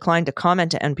 Lewis declined to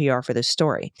comment to NPR for this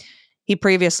story. He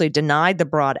previously denied the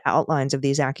broad outlines of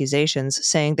these accusations,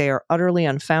 saying they are utterly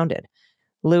unfounded.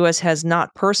 Lewis has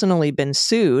not personally been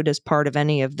sued as part of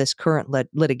any of this current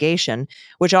litigation,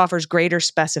 which offers greater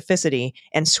specificity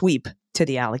and sweep to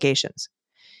the allegations.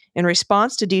 In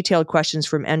response to detailed questions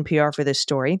from NPR for this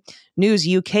story, News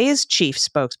UK's chief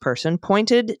spokesperson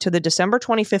pointed to the December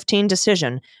 2015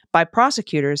 decision by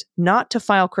prosecutors not to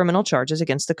file criminal charges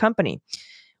against the company.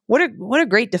 What a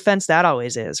great defense that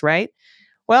always is, right?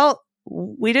 Well,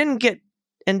 we didn't get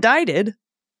indicted.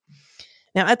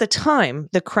 Now, at the time,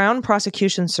 the Crown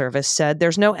Prosecution Service said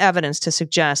there's no evidence to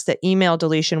suggest that email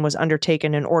deletion was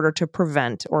undertaken in order to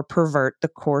prevent or pervert the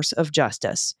course of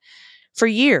justice. For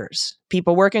years,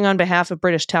 people working on behalf of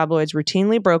British tabloids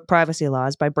routinely broke privacy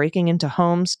laws by breaking into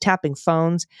homes, tapping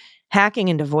phones, hacking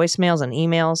into voicemails and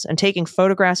emails, and taking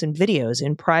photographs and videos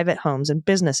in private homes and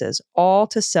businesses, all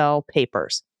to sell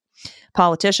papers.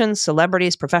 Politicians,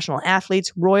 celebrities, professional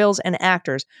athletes, royals, and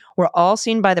actors were all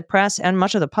seen by the press and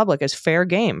much of the public as fair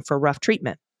game for rough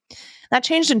treatment. That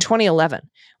changed in 2011,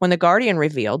 when The Guardian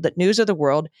revealed that News of the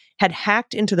World had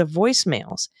hacked into the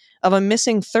voicemails of a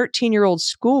missing 13-year-old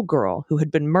schoolgirl who had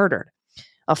been murdered.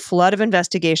 A flood of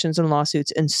investigations and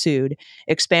lawsuits ensued,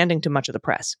 expanding to much of the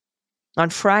press. On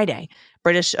Friday,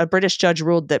 a British judge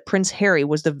ruled that Prince Harry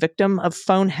was the victim of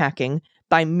phone hacking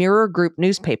by Mirror Group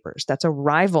newspapers. That's a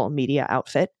rival media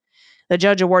outfit. The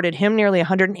judge awarded him nearly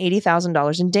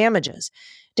 $180,000 in damages.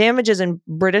 Damages in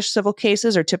British civil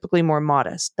cases are typically more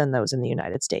modest than those in the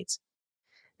United States.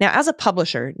 Now, as a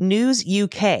publisher, News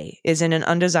UK is in an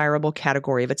undesirable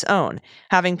category of its own,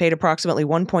 having paid approximately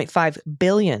 $1.5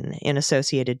 billion in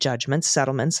associated judgments,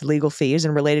 settlements, legal fees,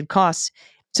 and related costs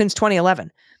since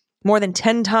 2011, more than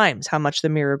 10 times how much the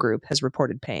Mirror Group has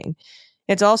reported paying.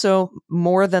 It's also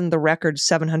more than the record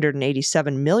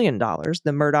 $787 million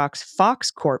the Murdoch's Fox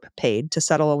Corp paid to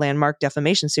settle a landmark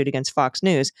defamation suit against Fox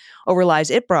News over lies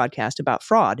it broadcast about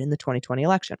fraud in the 2020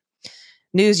 election.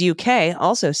 News UK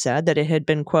also said that it had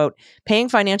been, quote, paying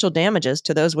financial damages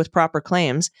to those with proper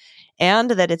claims,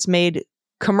 and that it's made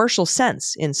commercial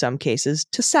sense in some cases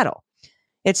to settle.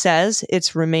 It says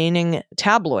its remaining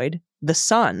tabloid, The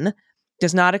Sun,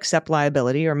 does not accept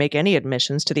liability or make any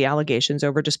admissions to the allegations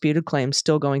over disputed claims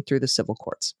still going through the civil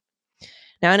courts.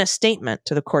 Now, in a statement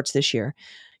to the courts this year,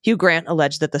 Hugh Grant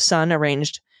alleged that The Sun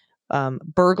arranged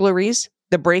burglaries,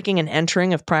 the breaking and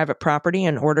entering of private property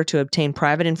in order to obtain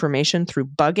private information through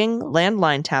bugging,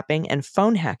 landline tapping, and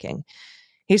phone hacking.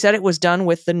 He said it was done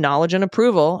with the knowledge and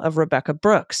approval of Rebecca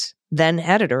Brooks, then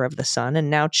editor of The Sun and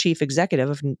now chief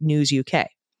executive of News UK.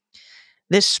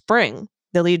 This spring,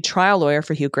 the lead trial lawyer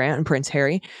for Hugh Grant and Prince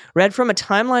Harry read from a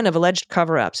timeline of alleged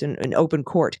cover-ups in open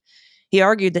court. He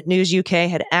argued that News UK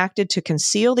had acted to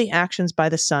conceal the actions by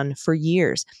The Sun for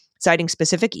years, citing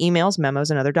specific emails, memos,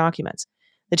 and other documents.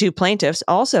 The two plaintiffs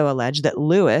also alleged that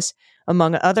Lewis,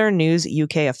 among other News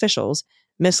UK officials,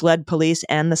 misled police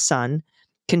and The Sun,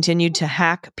 continued to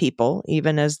hack people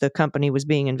even as the company was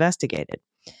being investigated.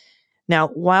 Now,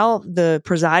 while the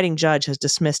presiding judge has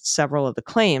dismissed several of the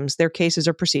claims, their cases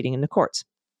are proceeding in the courts.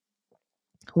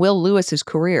 Will Lewis's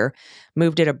career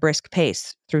moved at a brisk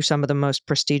pace through some of the most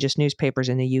prestigious newspapers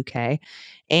in the UK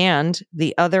and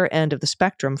the other end of the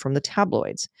spectrum from the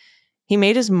tabloids. He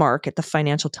made his mark at the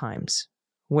Financial Times,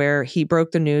 where he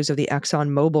broke the news of the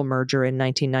ExxonMobil merger in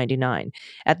 1999,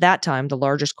 at that time the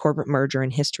largest corporate merger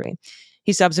in history.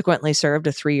 He subsequently served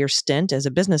a 3-year stint as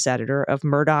a business editor of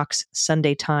Murdoch's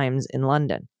Sunday Times in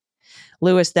London.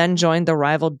 Lewis then joined the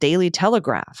rival Daily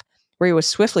Telegraph, where he was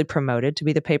swiftly promoted to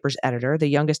be the paper's editor, the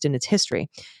youngest in its history.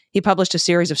 He published a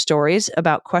series of stories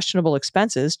about questionable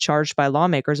expenses charged by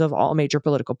lawmakers of all major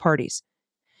political parties.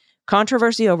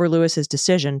 Controversy over Lewis's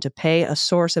decision to pay a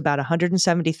source about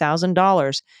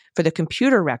 $170,000 for the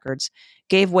computer records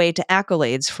gave way to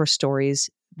accolades for stories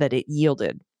that it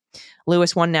yielded.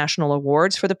 Lewis won national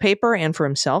awards for the paper and for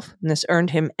himself, and this earned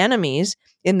him enemies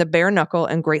in the bare-knuckle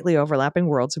and greatly overlapping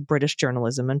worlds of British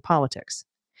journalism and politics.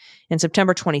 In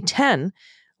September 2010,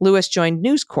 Lewis joined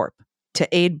News Corp to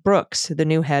aid Brooks, the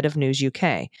new head of News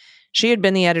UK. She had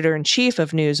been the editor-in-chief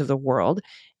of News of the World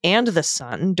and The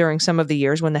Sun during some of the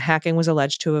years when the hacking was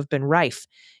alleged to have been rife,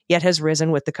 yet has risen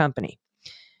with the company.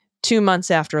 2 months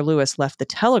after Lewis left The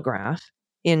Telegraph,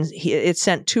 it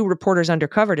sent 2 reporters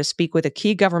undercover to speak with a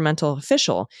key governmental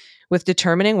official with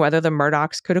determining whether the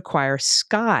Murdochs could acquire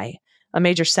Sky, a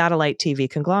major satellite TV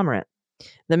conglomerate.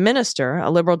 The minister,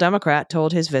 a Liberal Democrat,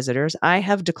 told his visitors, "I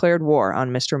have declared war on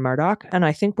Mr. Murdoch, and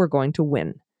I think we're going to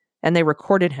win." And they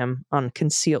recorded him on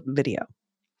concealed video.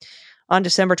 On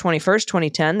December 21st,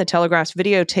 2010, the Telegraph's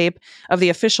videotape of the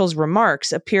official's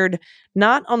remarks appeared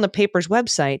not on the paper's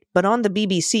website, but on the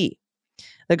BBC.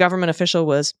 The government official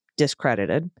was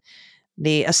discredited.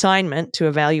 The assignment to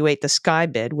evaluate the Sky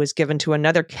bid was given to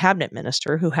another cabinet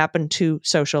minister who happened to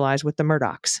socialize with the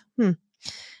Murdochs.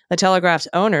 The Telegraph's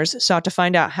owners sought to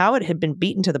find out how it had been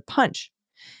beaten to the punch.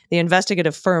 The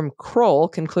investigative firm Kroll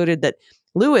concluded that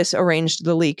Lewis arranged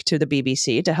the leak to the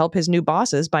BBC to help his new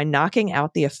bosses by knocking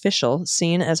out the official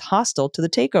seen as hostile to the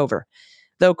takeover,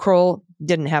 though Kroll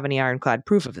didn't have any ironclad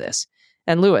proof of this,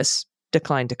 and Lewis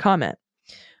declined to comment.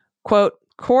 Quote,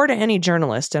 "Core to any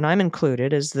journalist, and I'm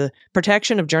included, is the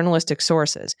protection of journalistic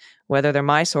sources, whether they're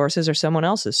my sources or someone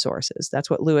else's sources." That's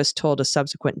what Lewis told a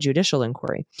subsequent judicial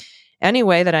inquiry. "Any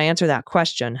way that I answer that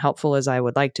question, helpful as I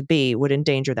would like to be, would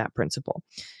endanger that principle."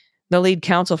 The lead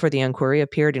counsel for the inquiry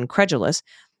appeared incredulous,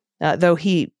 though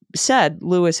he said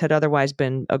Lewis had otherwise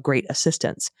been a great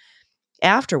assistance.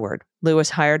 Afterward, Lewis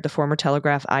hired the former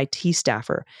Telegraph IT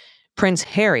staffer. Prince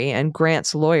Harry and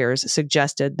Grant's lawyers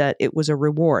suggested that it was a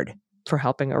reward for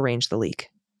helping arrange the leak.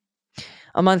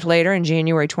 A month later, in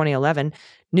January 2011,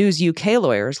 News UK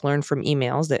lawyers learned from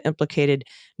emails that implicated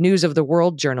News of the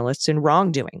World journalists in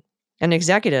wrongdoing, and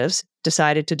executives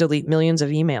decided to delete millions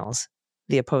of emails,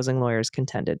 the opposing lawyers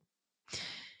contended.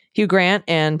 Hugh Grant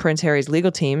and Prince Harry's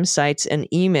legal team cites an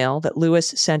email that Lewis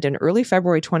sent in early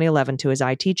February 2011 to his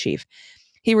IT chief.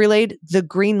 He relayed the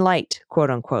green light, quote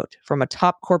unquote, from a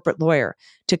top corporate lawyer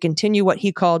to continue what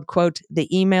he called, quote, the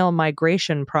email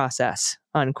migration process,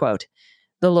 unquote.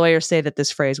 The lawyers say that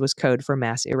this phrase was code for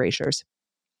mass erasures.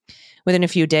 Within a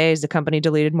few days, the company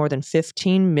deleted more than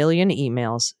 15 million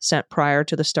emails sent prior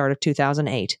to the start of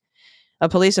 2008. A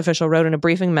police official wrote in a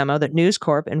briefing memo that News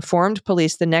Corp informed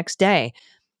police the next day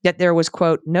that there was,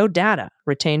 quote, no data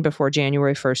retained before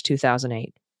January 1st,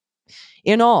 2008.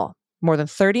 In all, more than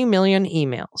 30 million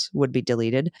emails would be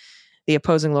deleted. The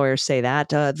opposing lawyers say that,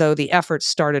 though the efforts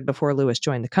started before Lewis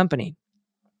joined the company.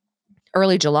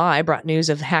 Early July brought news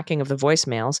of the hacking of the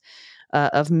voicemails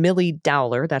of Millie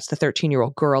Dowler, that's the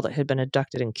 13-year-old girl that had been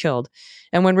abducted and killed.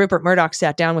 And when Rupert Murdoch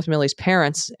sat down with Millie's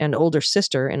parents and older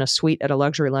sister in a suite at a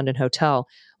luxury London hotel,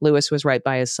 Lewis was right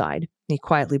by his side. He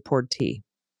quietly poured tea.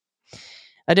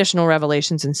 Additional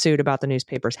revelations ensued about the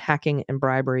newspaper's hacking and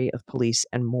bribery of police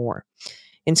and more.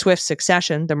 In swift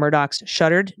succession, the Murdochs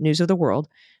shuttered News of the World.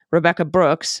 Rebekah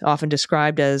Brooks, often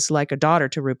described as like a daughter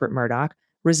to Rupert Murdoch,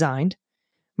 resigned.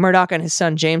 Murdoch and his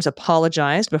son James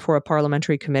apologized before a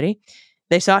parliamentary committee.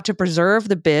 They sought to preserve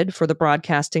the bid for the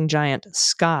broadcasting giant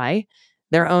Sky,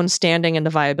 their own standing and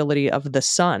the viability of The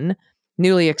Sun,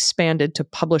 newly expanded to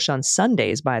publish on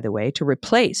Sundays, by the way, to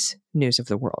replace News of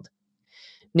the World.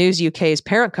 News UK's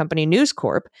parent company, News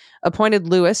Corp, appointed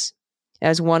Lewis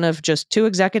as one of just 2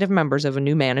 executive members of a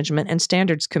new management and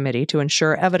standards committee to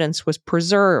ensure evidence was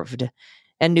preserved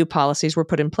and new policies were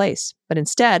put in place. But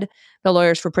instead, the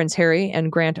lawyers for Prince Harry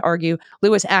and Grant argue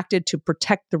Lewis acted to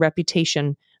protect the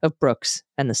reputation of Brooks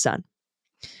and The Sun.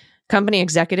 Company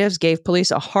executives gave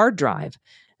police a hard drive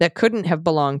that couldn't have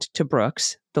belonged to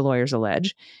Brooks, the lawyers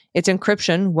allege. Its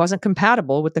encryption wasn't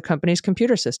compatible with the company's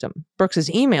computer system. Brooks's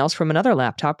emails from another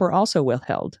laptop were also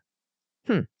withheld.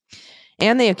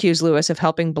 And they accused Lewis of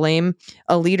helping blame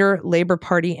a leader Labour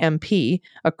Party MP,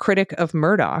 a critic of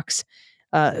Murdoch's,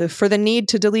 for the need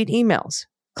to delete emails,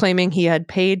 claiming he had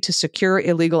paid to secure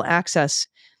illegal access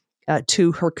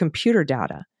to her computer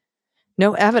data.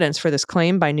 No evidence for this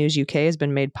claim by News UK has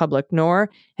been made public, nor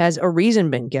has a reason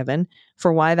been given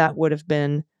for why that would have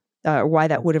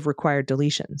required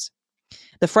deletions.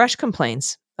 The fresh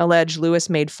complaints allege Lewis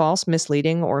made false,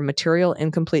 misleading, or material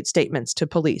incomplete statements to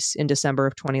police in December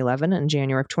of 2011 and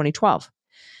January of 2012.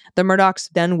 The Murdochs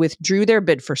then withdrew their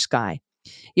bid for Sky.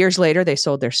 Years later, they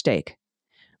sold their stake.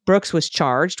 Brooks was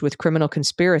charged with criminal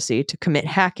conspiracy to commit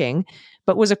hacking,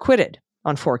 but was acquitted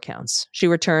on 4 counts. She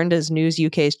returned as News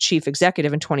UK's chief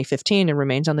executive in 2015 and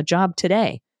remains on the job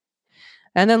today.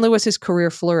 And then Lewis's career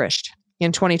flourished.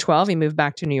 In 2012, he moved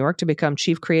back to New York to become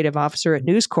chief creative officer at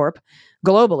News Corp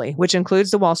globally, which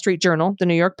includes the Wall Street Journal, the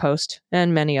New York Post,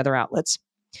 and many other outlets.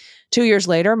 2 years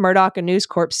later, Murdoch and News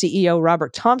Corp CEO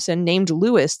Robert Thomson named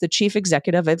Lewis the chief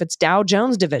executive of its Dow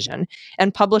Jones division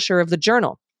and publisher of the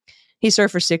Journal. He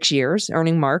served for 6 years,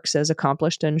 earning marks as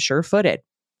accomplished and sure-footed.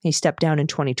 He stepped down in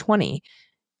 2020,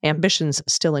 ambitions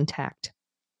still intact.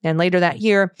 And later that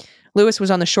year, Lewis was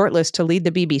on the shortlist to lead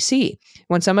the BBC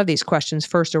when some of these questions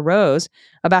first arose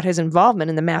about his involvement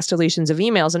in the mass deletions of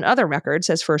emails and other records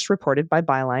as first reported by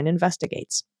Byline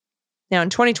Investigates. Now, in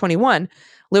 2021,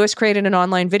 Lewis created an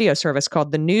online video service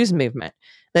called The News Movement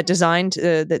that's designed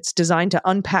to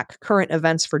unpack current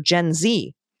events for Gen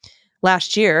Z.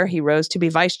 Last year, he rose to be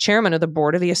vice chairman of the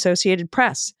board of the Associated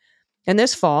Press. And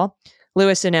this fall,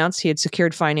 Lewis announced he had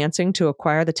secured financing to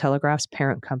acquire the Telegraph's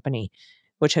parent company,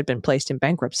 which had been placed in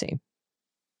bankruptcy.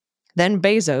 Then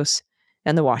Bezos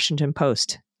and the Washington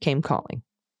Post came calling.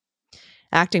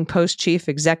 Acting Post chief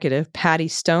executive Patty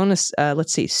Stonesifer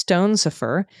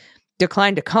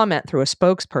declined to comment through a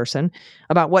spokesperson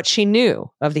about what she knew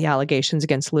of the allegations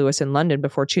against Lewis in London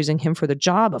before choosing him for the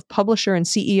job of publisher and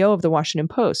CEO of the Washington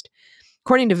Post.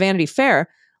 According to Vanity Fair,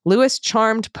 Lewis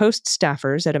charmed Post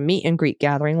staffers at a meet-and-greet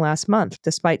gathering last month,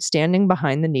 despite standing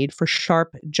behind the need for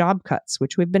sharp job cuts,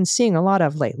 which we've been seeing a lot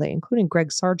of lately, including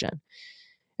Greg Sargent.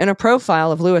 In a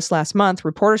profile of Lewis last month,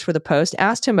 reporters for the Post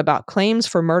asked him about claims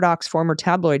for Murdoch's former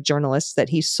tabloid journalists that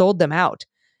he sold them out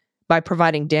by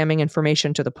providing damning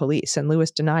information to the police, and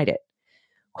Lewis denied it.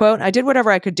 Quote, "I did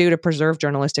whatever I could do to preserve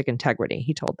journalistic integrity,"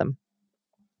 he told them.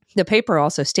 The paper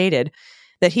also stated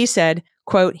that he said,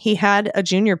 quote, he had a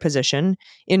junior position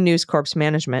in News Corp's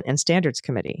management and standards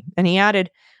committee. And he added,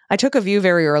 "I took a view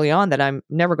very early on that I'm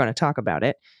never going to talk about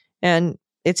it, and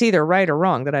it's either right or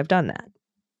wrong that I've done that."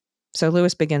 So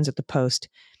Lewis begins at the Post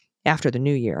after the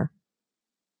new year.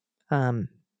 And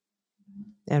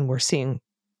we're seeing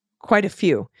quite a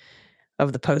few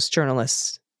of the Post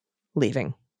journalists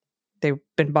leaving. They've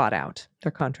been bought out.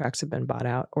 Their contracts have been bought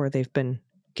out, or they've been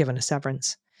given a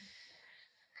severance.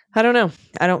 I don't know.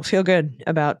 I don't feel good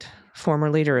about former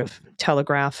leader of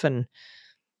Telegraph and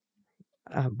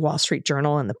Wall Street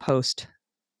Journal and the Post,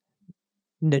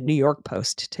 the New York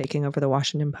Post, taking over the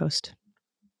Washington Post.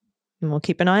 And we'll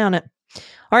keep an eye on it.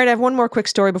 All right, I have one more quick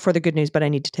story before the good news, but I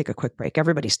need to take a quick break.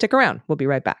 Everybody stick around. We'll be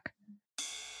right back.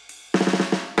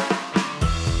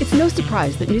 It's no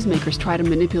surprise that newsmakers try to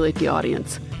manipulate the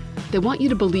audience. They want you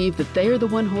to believe that they are the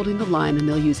one holding the line and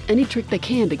they'll use any trick they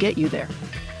can to get you there.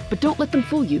 But don't let them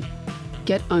fool you.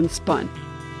 Get unspun.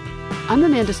 I'm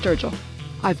Amanda Sturgill.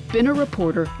 I've been a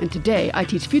reporter, and today I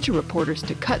teach future reporters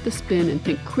to cut the spin and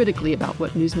think critically about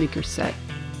what newsmakers say.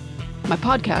 My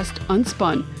podcast,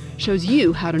 Unspun, shows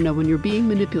you how to know when you're being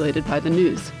manipulated by the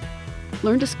news.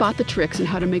 Learn to spot the tricks and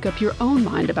how to make up your own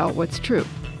mind about what's true.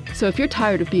 So if you're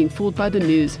tired of being fooled by the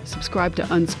news, subscribe to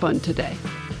Unspun today.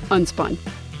 Unspun,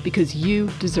 because you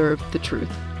deserve the truth.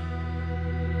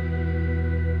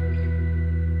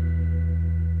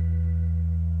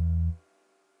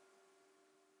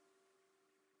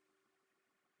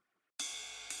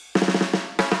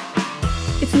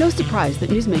 It's no surprise that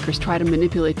newsmakers try to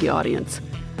manipulate the audience.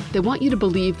 They want you to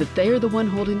believe that they are the one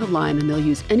holding the line and they'll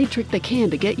use any trick they can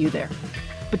to get you there.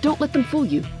 But don't let them fool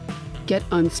you. Get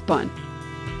unspun.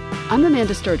 I'm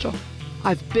Amanda Sturgill.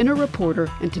 I've been a reporter,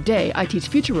 and today I teach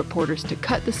future reporters to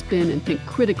cut the spin and think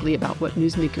critically about what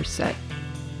newsmakers say.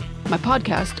 My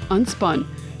podcast, Unspun,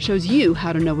 shows you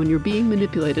how to know when you're being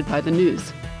manipulated by the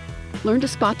news. Learn to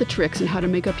spot the tricks and how to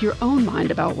make up your own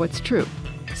mind about what's true.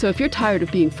 So if you're tired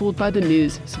of being fooled by the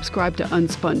news, subscribe to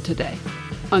Unspun today.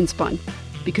 Unspun,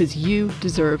 because you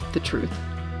deserve the truth.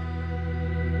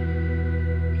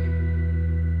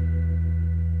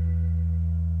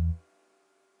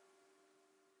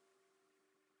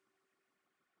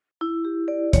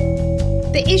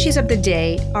 The issues of the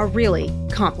day are really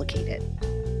complicated.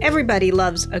 Everybody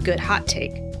loves a good hot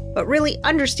take, but really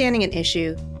understanding an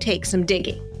issue takes some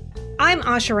digging. I'm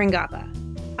Asha Rangappa.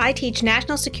 I teach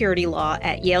national security law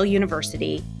at Yale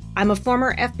University. I'm a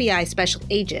former FBI special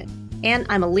agent, and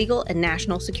I'm a legal and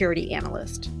national security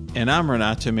analyst. And I'm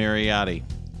Renato Mariotti.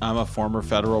 I'm a former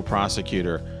federal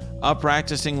prosecutor, a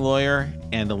practicing lawyer,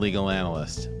 and a legal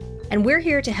analyst. and we're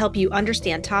here to help you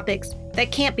understand topics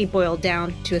that can't be boiled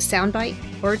down to a soundbite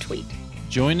or a tweet.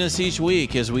 Join us each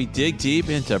week as we dig deep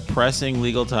into pressing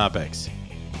legal topics.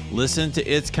 Listen to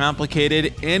It's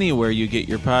Complicated anywhere you get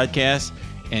your podcasts,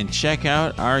 and check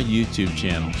out our YouTube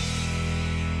channel.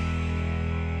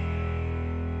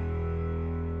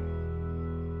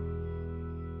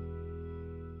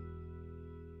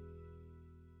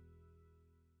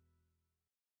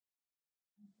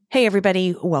 Hey,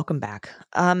 everybody. Welcome back.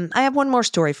 I have one more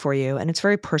story for you, and it's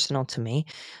very personal to me.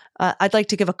 I'd like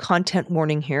to give a content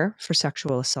warning here for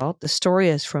sexual assault. The story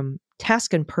is from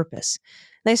Task and Purpose.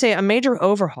 They say a major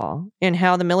overhaul in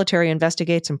how the military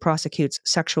investigates and prosecutes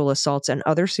sexual assaults and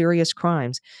other serious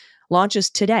crimes launches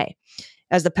today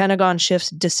as the Pentagon shifts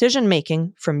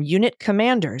decision-making from unit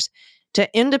commanders to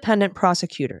independent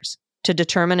prosecutors to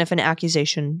determine if an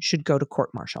accusation should go to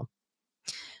court-martial.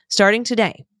 Starting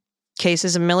today,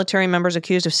 cases of military members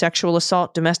accused of sexual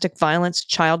assault, domestic violence,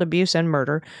 child abuse, and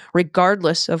murder,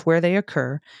 regardless of where they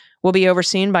occur, will be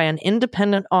overseen by an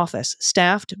independent office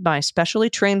staffed by specially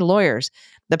trained lawyers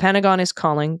the Pentagon is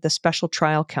calling the Special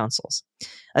Trial Counsels.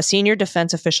 A senior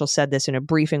defense official said this in a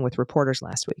briefing with reporters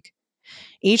last week.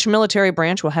 Each military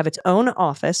branch will have its own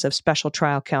office of Special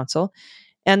Trial Counsel,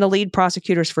 and the lead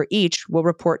prosecutors for each will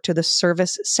report to the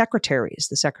service secretaries,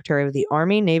 the Secretary of the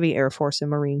Army, Navy, Air Force,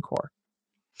 and Marine Corps.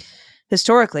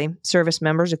 Historically, service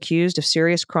members accused of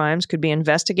serious crimes could be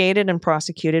investigated and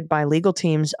prosecuted by legal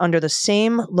teams under the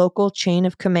same local chain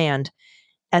of command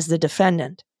as the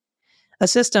defendant, a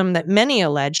system that many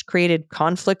alleged created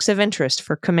conflicts of interest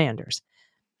for commanders.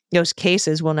 Those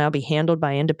cases will now be handled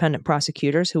by independent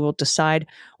prosecutors who will decide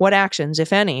what actions,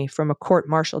 if any, from a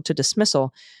court-martial to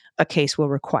dismissal, a case will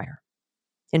require.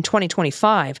 In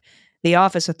 2025, the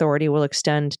office authority will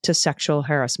extend to sexual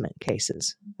harassment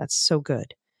cases. That's so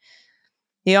good.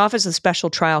 The Office of Special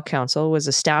Trial Counsel was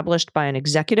established by an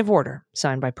executive order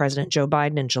signed by President Joe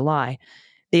Biden in July.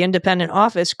 The independent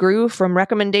office grew from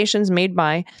recommendations made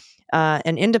by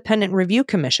an independent review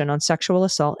commission on sexual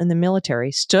assault in the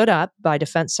military, stood up by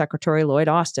Defense Secretary Lloyd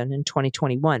Austin in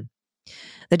 2021.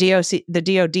 The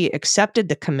DoD accepted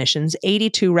the commission's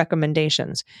 82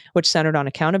 recommendations, which centered on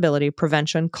accountability,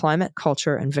 prevention, climate,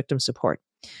 culture, and victim support.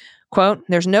 Quote,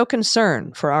 "There's no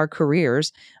concern for our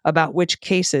careers about which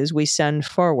cases we send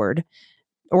forward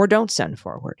or don't send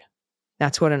forward."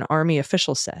 That's what an Army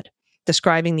official said,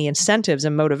 describing the incentives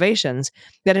and motivations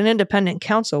that an independent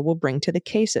counsel will bring to the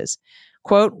cases.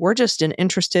 Quote, we're just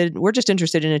interested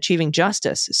in achieving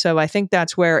justice. So I think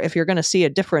that's where, if you're going to see a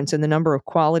difference in the number of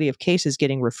quality of cases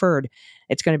getting referred,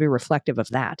 it's going to be reflective of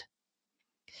that.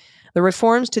 The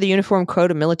reforms to the Uniform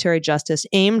Code of Military Justice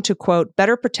aim to, quote,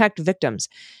 better protect victims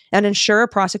and ensure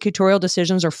prosecutorial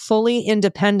decisions are fully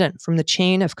independent from the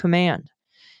chain of command.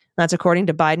 That's according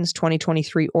to Biden's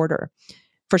 2023 order.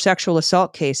 For sexual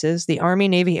assault cases, the Army,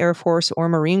 Navy, Air Force, or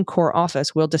Marine Corps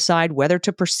office will decide whether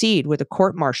to proceed with a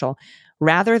court-martial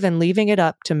rather than leaving it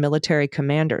up to military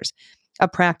commanders, a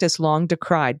practice long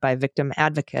decried by victim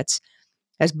advocates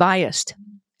as biased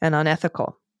and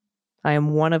unethical. I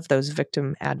am one of those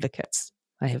victim advocates.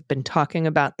 I have been talking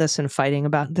about this and fighting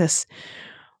about this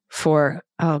for,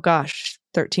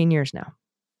 13 years now.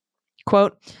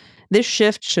 Quote, "This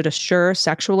shift should assure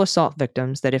sexual assault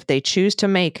victims that if they choose to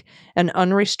make an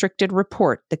unrestricted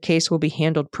report, the case will be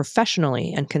handled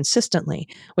professionally and consistently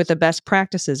with the best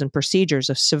practices and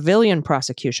procedures of civilian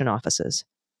prosecution offices."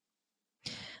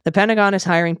 The Pentagon is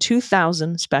hiring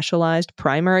 2,000 specialized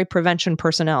primary prevention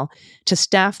personnel to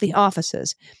staff the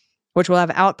offices, which will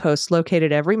have outposts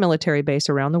located at every military base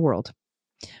around the world.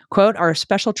 Quote, "Our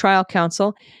special trial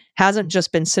counsel hasn't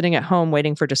just been sitting at home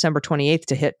waiting for December 28th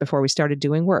to hit before we started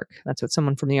doing work." That's what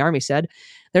someone from the Army said.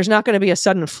 "There's not going to be a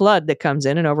sudden flood that comes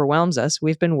in and overwhelms us.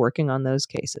 We've been working on those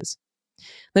cases."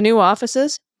 The new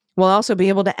offices will also be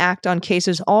able to act on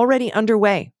cases already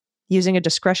underway using a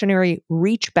discretionary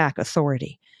reach-back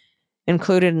authority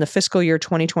included in the fiscal year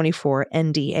 2024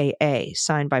 NDAA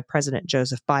signed by President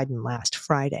Joseph Biden last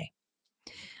Friday.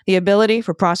 The ability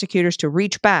for prosecutors to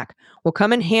reach back will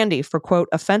come in handy for, quote,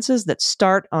 offenses that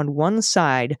start on one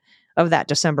side of that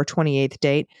December 28th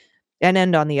date and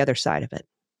end on the other side of it.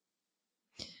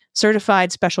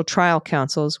 Certified special trial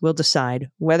counsels will decide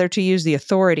whether to use the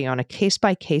authority on a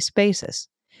case-by-case basis,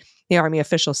 the Army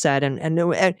official said, and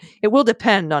it will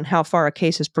depend on how far a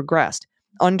case has progressed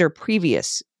under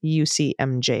previous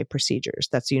UCMJ procedures.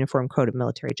 That's the Uniform Code of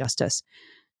Military Justice.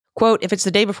 Quote, "If it's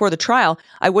the day before the trial,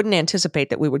 I wouldn't anticipate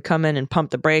that we would come in and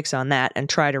pump the brakes on that and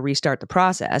try to restart the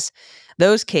process.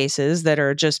 Those cases that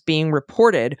are just being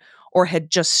reported or had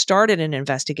just started an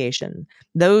investigation,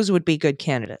 those would be good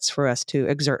candidates for us to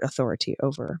exert authority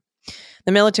over."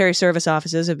 The military service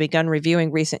offices have begun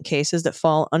reviewing recent cases that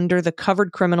fall under the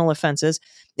covered criminal offenses,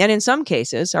 and in some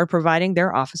cases are providing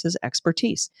their offices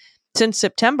expertise. Since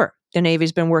September, the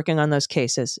Navy's been working on those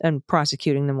cases and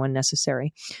prosecuting them when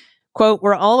necessary. Quote,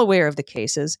 we're all aware of the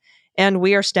cases, and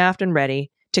we are staffed and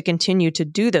ready to continue to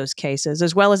do those cases,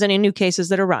 as well as any new cases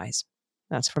that arise.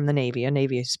 That's from the Navy, a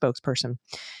Navy spokesperson.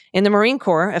 In the Marine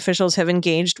Corps, officials have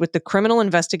engaged with the Criminal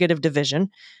Investigative Division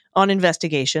on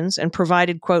investigations and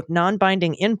provided, quote,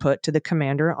 non-binding input to the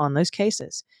commander on those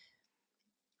cases.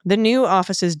 The new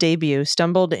office's debut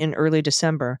stumbled in early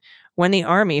December when the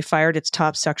Army fired its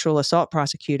top sexual assault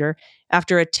prosecutor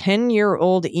after a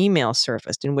 10-year-old email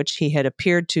surfaced in which he had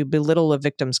appeared to belittle a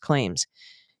victim's claims.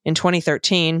 In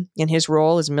 2013, in his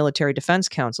role as military defense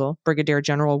counsel, Brigadier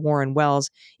General Warren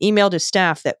Wells emailed his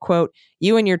staff that, quote,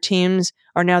 you and your teams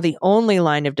are now the only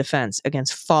line of defense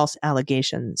against false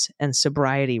allegations and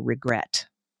sobriety regret,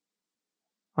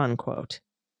 unquote.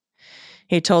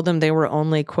 He told them they were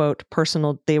only, quote,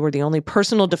 they were the only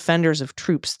personal defenders of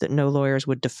troops that no lawyers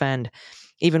would defend,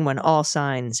 even when all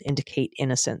signs indicate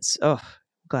innocence. Oh,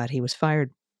 glad he was fired.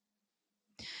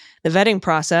 The vetting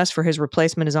process for his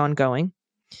replacement is ongoing.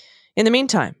 In the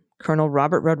meantime, Colonel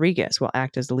Robert Rodriguez will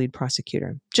act as the lead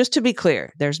prosecutor. Just to be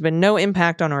clear, there's been no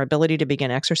impact on our ability to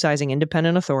begin exercising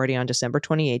independent authority on December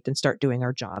 28th and start doing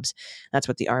our jobs. That's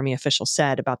what the Army official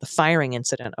said about the firing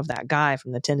incident of that guy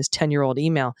from his 10-year-old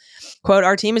email. Quote,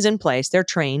 our team is in place, they're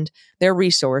trained, they're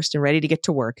resourced and ready to get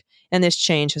to work, and this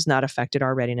change has not affected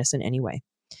our readiness in any way.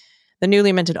 The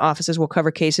newly minted offices will cover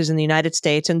cases in the United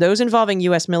States and those involving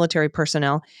U.S. military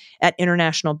personnel at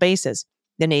international bases.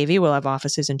 The Navy will have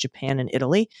offices in Japan and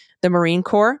Italy, the Marine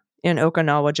Corps in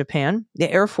Okinawa, Japan, the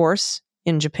Air Force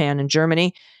in Japan and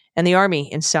Germany, and the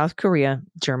Army in South Korea,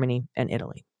 Germany, and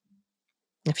Italy.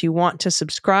 If you want to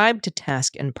subscribe to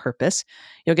Task and Purpose,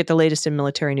 you'll get the latest in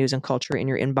military news and culture in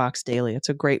your inbox daily. It's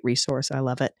a great resource. I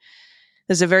love it.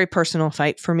 This is a very personal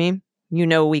fight for me. You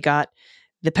know, we got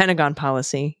the Pentagon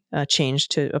policy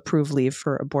changed to approve leave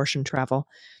for abortion travel,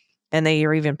 and they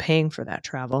are even paying for that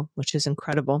travel, which is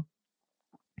incredible.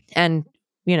 And,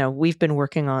 you know, we've been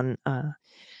working on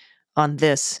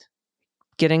this,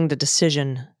 getting the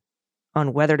decision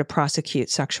on whether to prosecute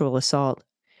sexual assault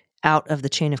out of the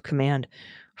chain of command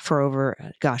for over,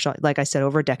 like I said,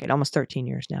 over a decade, almost 13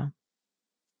 years now.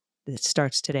 It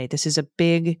starts today. This is a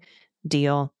big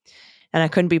deal. And I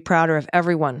couldn't be prouder of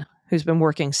everyone who's been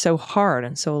working so hard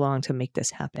and so long to make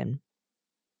this happen.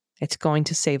 It's going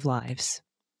to save lives.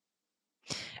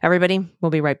 Everybody,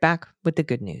 we'll be right back with the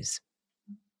good news.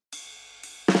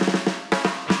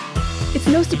 It's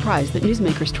no surprise that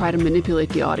newsmakers try to manipulate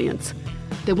the audience.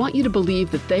 They want you to believe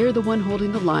that they are the one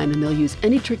holding the line and they'll use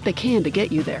any trick they can to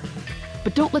get you there.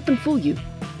 But don't let them fool you.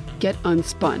 Get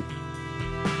unspun.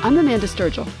 I'm Amanda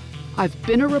Sturgill. I've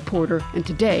been a reporter, and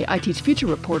today I teach future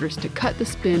reporters to cut the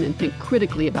spin and think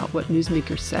critically about what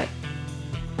newsmakers say.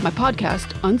 My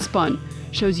podcast, Unspun,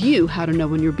 shows you how to know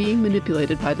when you're being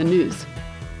manipulated by the news.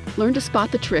 Learn to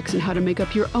spot the tricks and how to make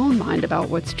up your own mind about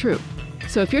what's true.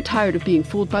 So if you're tired of being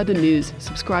fooled by the news,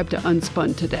 subscribe to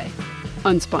Unspun today.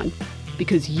 Unspun,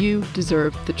 because you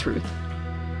deserve the truth.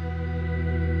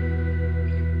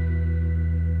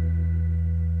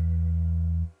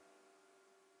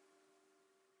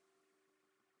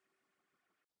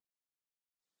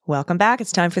 Welcome back.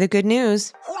 It's time for the good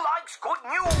news. Who likes good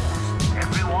news?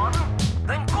 Everyone?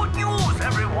 Then good news,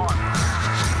 everyone.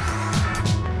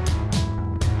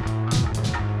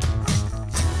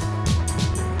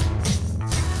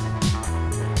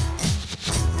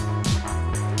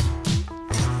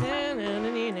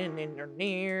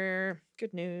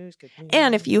 Good news, good news.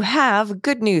 And if you have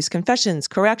good news, confessions,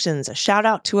 corrections, a shout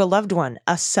out to a loved one,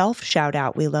 a self shout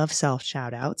out. We love self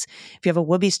shout outs. If you have a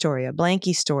Whoopi story, a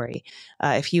Blanky story,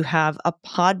 if you have a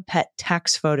pod pet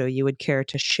tax photo you would care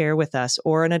to share with us,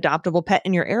 or an adoptable pet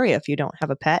in your area if you don't have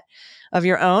a pet of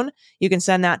your own, you can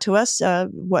send that to us.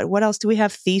 What else do we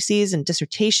have? Theses and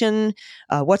dissertation.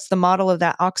 What's the model of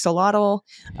that oxalotl?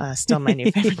 Still my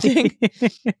new favorite thing.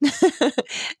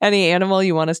 Any animal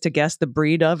you want us to guess the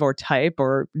breed of, or type,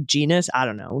 or genus? I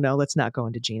don't know. No, let's not go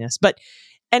into genus. But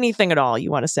anything at all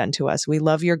you want to send to us. We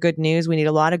love your good news. We need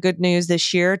a lot of good news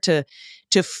this year to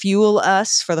fuel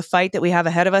us for the fight that we have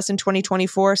ahead of us in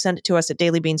 2024. Send it to us at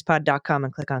dailybeanspod.com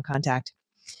and click on contact.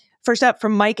 First up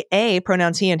from Mike A.,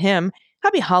 pronouns he and him.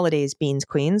 Happy holidays, Beans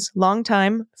Queens. Long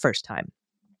time, first time.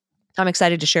 I'm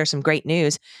excited to share some great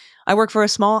news. I work for a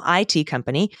small IT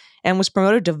company and was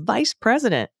promoted to vice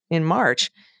president in March,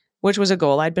 which was a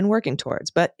goal I'd been working towards,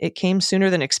 but it came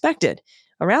sooner than expected.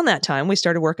 Around that time, we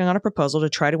started working on a proposal to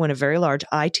try to win a very large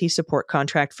IT support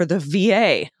contract for the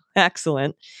VA.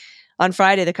 Excellent. On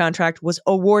Friday, the contract was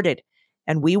awarded,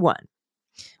 and we won.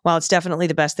 While it's definitely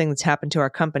the best thing that's happened to our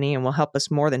company and will help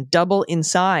us more than double in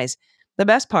size, the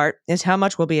best part is how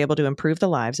much we'll be able to improve the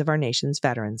lives of our nation's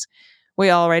veterans. We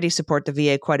already support the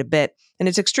VA quite a bit, and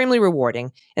it's extremely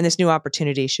rewarding, and this new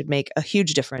opportunity should make a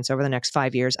huge difference over the next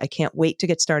 5 years. I can't wait to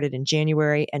get started in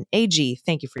January, and AG,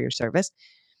 thank you for your service.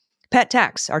 Pet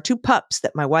Tax, our 2 pups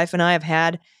that my wife and I have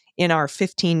had in our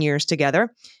 15 years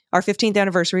together. Our 15th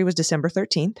anniversary was December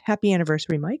 13th. Happy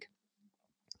anniversary, Mike.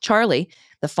 Charlie,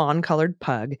 the fawn-colored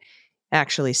pug,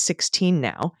 actually 16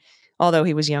 now, although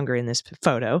he was younger in this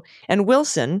photo. And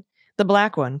Wilson, the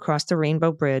black one, crossed the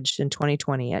Rainbow Bridge in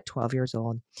 2020 at 12 years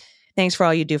old. Thanks for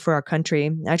all you do for our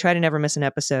country. I try to never miss an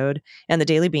episode, and the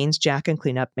Daily Beans, Jack, and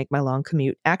Cleanup make my long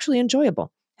commute actually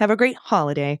enjoyable. Have a great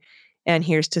holiday, and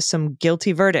here's to some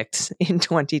guilty verdicts in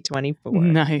 2024.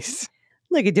 Nice.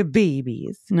 Look at the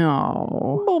babies.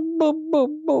 No.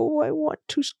 I want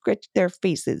to scratch their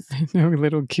faces. No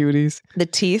little cuties. The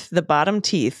teeth, the bottom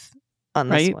teeth on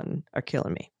this Right? one are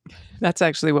killing me. That's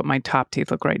actually what my top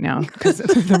teeth look right now because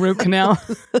of the root canal.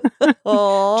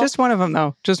 Oh, Just one of them,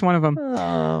 though. Just one of them.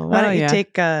 why don't you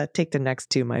take the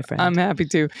next 2, my friend? I'm happy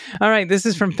to. All right. This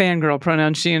is from Fangirl,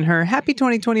 pronouns she and her. Happy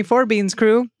 2024, Beans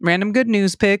Crew. Random good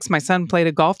news picks. My son played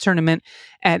a golf tournament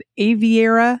at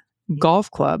Aviera Golf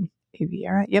Club.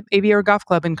 Aviera? Yep. Aviera Golf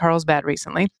Club in Carlsbad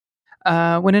recently.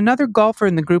 When another golfer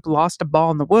in the group lost a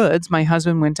ball in the woods, my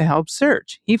husband went to help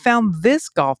search. He found this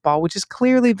golf ball, which is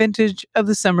clearly vintage of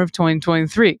the summer of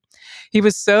 2023. He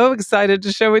was so excited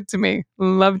to show it to me.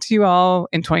 Love to you all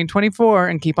in 2024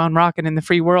 and keep on rocking in the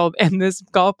free world. And this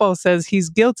golf ball says he's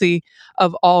guilty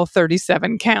of all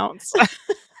 37 counts.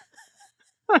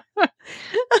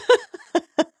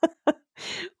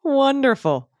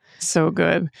 Wonderful. So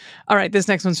good. All right, this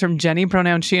next one's from Jenny,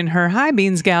 pronoun she and her. Hi,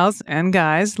 Beans gals and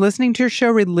guys. Listening to your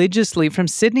show religiously from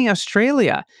Sydney,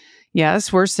 Australia.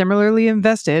 Yes, we're similarly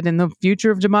invested in the future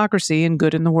of democracy and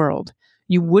good in the world.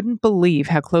 You wouldn't believe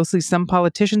how closely some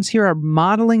politicians here are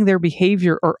modeling their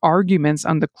behavior or arguments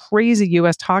on the crazy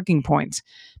U.S. talking points.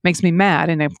 Makes me mad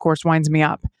and, of course, winds me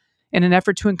up. In an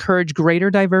effort to encourage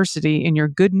greater diversity in your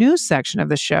good news section of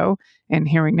the show, and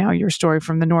hearing now your story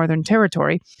from the Northern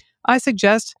Territory, I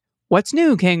suggest, what's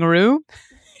new, kangaroo?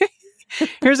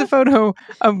 Here's a photo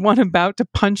of one about to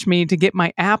punch me to get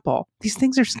my apple. These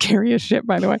things are scary as shit,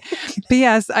 by the way.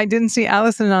 P.S. I didn't see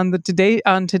Allison on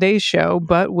today's show,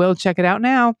 but we'll check it out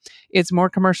now. It's more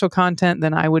commercial content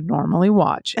than I would normally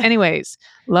watch. Anyways,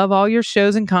 love all your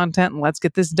shows and content, and let's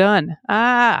get this done.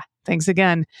 Thanks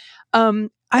again.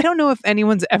 I don't know if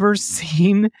anyone's ever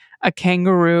seen a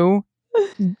kangaroo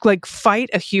like fight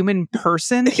a human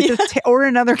person or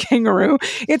another kangaroo.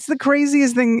 It's the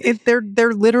craziest thing.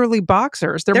 They're literally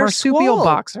boxers. They're marsupial swole.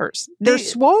 boxers. They're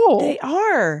swole. They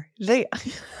are. They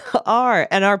are.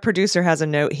 And our producer has a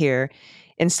note here.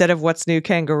 Instead of what's new,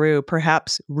 kangaroo,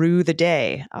 perhaps rue the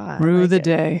day. Rue the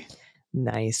day.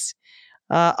 Nice.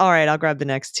 All right, I'll grab the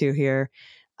next 2 here.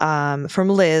 From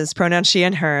Liz, pronoun she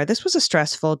and her. This was a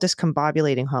stressful,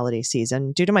 discombobulating holiday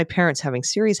season due to my parents having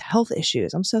serious health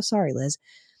issues. I'm so sorry, Liz.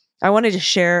 I wanted to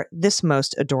share this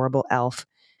most adorable elf,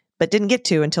 but didn't get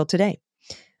to until today.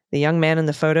 The young man in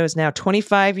the photo is now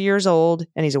 25 years old,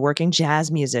 and he's a working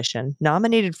jazz musician,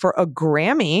 nominated for a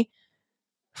Grammy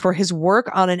for his work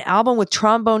on an album with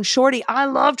Trombone Shorty. I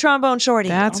love Trombone Shorty.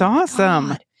 That's Oh my awesome.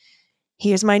 God.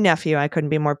 He is my nephew. I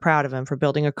couldn't be more proud of him for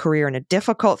building a career in a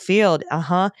difficult field.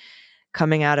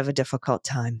 Coming out of a difficult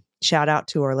time. Shout out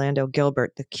to Orlando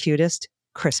Gilbert, the cutest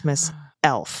Christmas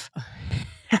elf.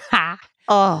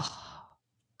 Oh,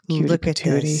 Cutie look at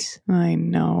patootie. this. I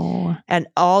know. And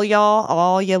all you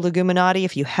Leguminati,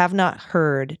 if you have not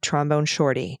heard Trombone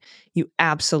Shorty, you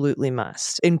absolutely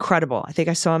must. Incredible. I think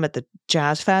I saw him at the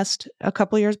Jazz Fest a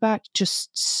couple years back. Just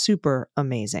super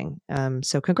amazing.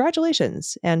 So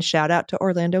congratulations and shout out to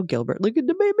Orlando Gilbert. Look at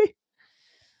the baby.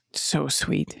 So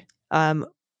sweet. All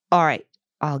right.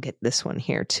 I'll get this one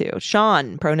here too.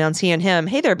 Sean, pronouns he and him.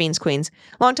 Hey there, Beans Queens.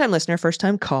 Longtime listener, first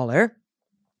time caller.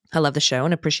 I love the show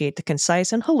and appreciate the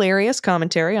concise and hilarious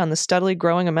commentary on the steadily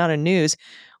growing amount of news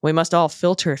we must all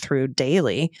filter through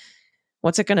daily.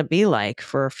 What's it going to be like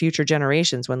for future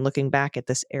generations when looking back at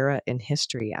this era in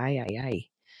history? Aye.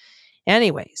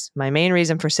 Anyways, my main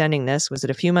reason for sending this was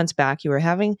that a few months back, you were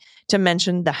having to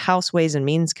mention the House Ways and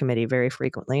Means Committee very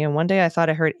frequently. And one day I thought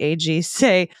I heard AG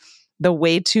say the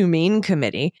Way Too Mean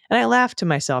Committee, and I laughed to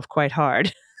myself quite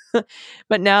hard.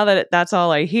 But now that's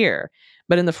all I hear.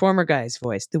 But in the former guy's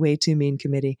voice, the Way Too Mean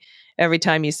Committee, every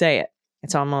time you say it,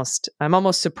 I'm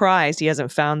almost surprised he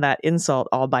hasn't found that insult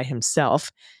all by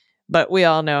himself. But we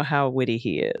all know how witty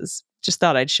he is. Just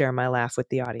thought I'd share my laugh with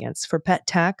the audience. For Pet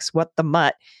Tax, What the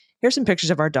Mutt, here's some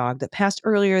pictures of our dog that passed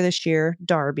earlier this year,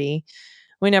 Darby.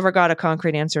 We never got a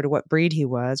concrete answer to what breed he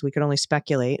was. We could only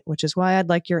speculate, which is why I'd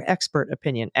like your expert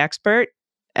opinion. Expert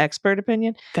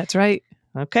opinion? That's right.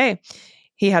 Okay.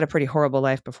 He had a pretty horrible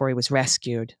life before he was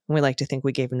rescued. And we like to think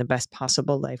we gave him the best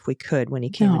possible life we could when he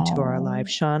came into our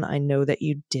lives. Sean, I know that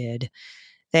you did.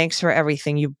 Thanks for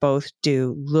everything you both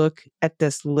do. Look at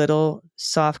this little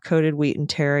soft-coated Wheaten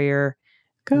Terrier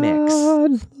mix.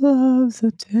 God loves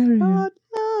a terrier. God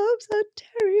loves a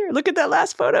terrier. Look at that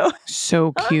last photo.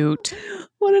 So cute.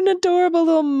 What an adorable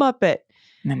little Muppet.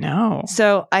 I know.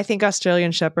 So I think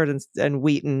Australian Shepherd and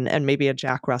Wheaten and maybe a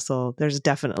Jack Russell. There's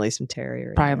definitely some terrier.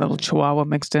 in Probably a there. little Chihuahua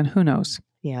mixed in. Who knows?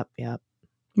 Yep.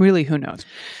 Really, who knows?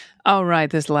 All right,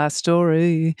 this last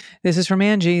story. This is from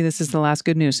Angie. This is the last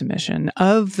good news submission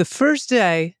of the first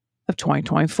day of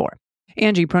 2024.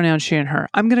 Angie, pronouns she and her.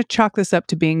 I'm going to chalk this up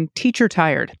to being teacher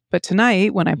tired. But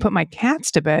tonight, when I put my cats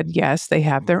to bed, yes, they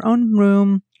have their own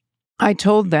room. I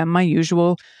told them my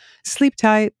usual sleep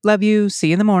tight, love you, see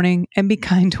you in the morning, and be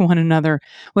kind to one another.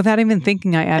 Without even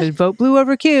thinking, I added vote blue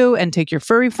over Q and take your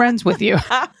furry friends with you.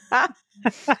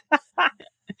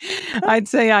 I'd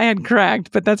say I had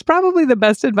cracked, but that's probably the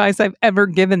best advice I've ever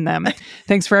given them.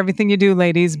 Thanks for everything you do,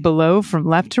 ladies. Below, from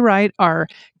left to right, are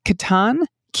Catan,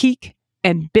 Keek,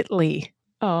 and Bitly.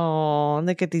 Oh,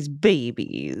 look at these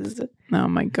babies. Oh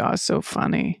my gosh, so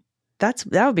funny. That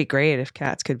would be great if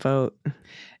cats could vote.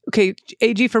 Okay,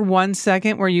 AG, for 1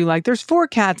 second, were you like, there's 4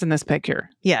 cats in this picture?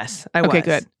 Yes, I was. Okay,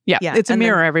 good. Yeah, it's a and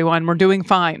mirror, everyone. We're doing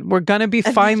fine. We're going to be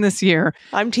fine this year.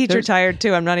 I'm teacher tired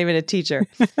too. I'm not even a teacher.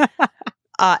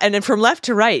 And then from left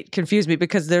to right confused me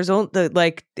because there's only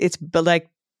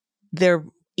they're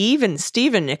even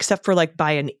Steven except for like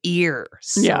by an ear.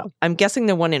 So Yeah. I'm guessing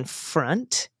the one in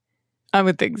front I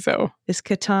would think so. is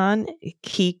Catan.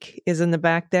 Keek is in the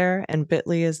back there, and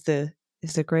Bitly is the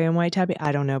gray and white tabby.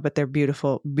 I don't know, but they're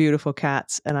beautiful, beautiful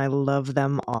cats, and I love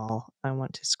them all. I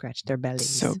want to scratch their bellies.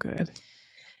 So good.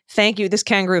 Thank you. This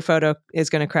kangaroo photo is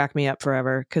going to crack me up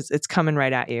forever because it's coming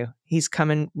right at you. He's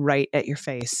coming right at your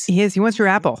face. He is. He wants your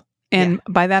apple. And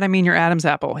by that, I mean your Adam's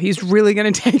apple. He's really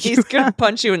going to take you. He's going to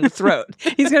punch you in the throat.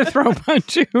 He's going to throw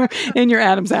punch you in your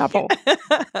Adam's apple.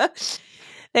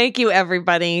 Thank you,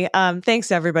 everybody.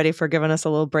 Thanks, everybody, for giving us a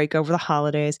little break over the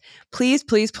holidays. Please,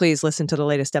 please, please listen to the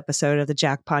latest episode of the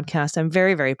Jack Podcast. I'm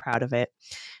very, very proud of it.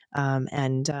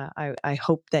 I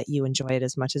hope that you enjoy it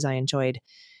as much as I enjoyed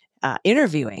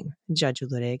interviewing Judge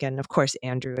Ludig. And of course,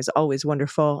 Andrew is always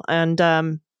wonderful. And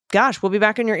gosh, we'll be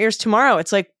back in your ears tomorrow.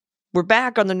 It's like we're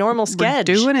back on the normal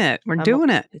schedule. We're doing it. We're doing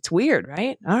it. It's weird,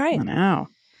 right? All right. I know.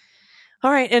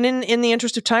 All right. And in the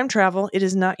interest of time travel, it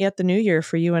is not yet the new year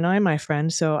for you and I, my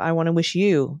friend. So I want to wish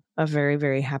you a very,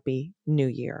 very happy new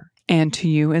year. And to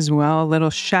you as well. A little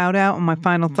shout out on my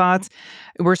final thoughts.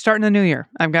 We're starting the new year.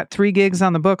 I've got 3 gigs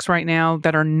on the books right now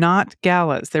that are not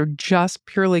galas. They're just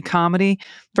purely comedy.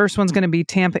 First one's going to be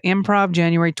Tampa Improv,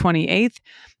 January 28th.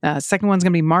 Second one's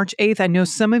going to be March 8th. I know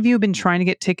some of you have been trying to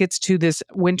get tickets to this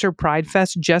Winter Pride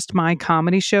Fest, just my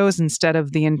comedy shows instead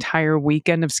of the entire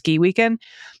weekend of ski weekend.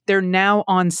 They're now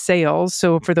on sale.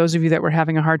 So for those of you that were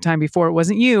having a hard time before, it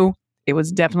wasn't you. It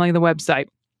was definitely the website.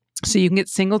 So you can get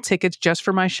single tickets just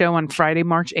for my show on Friday,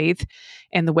 March 8th.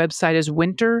 And the website is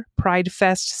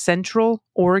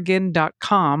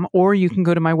winterpridefestcentraloregon.com, or you can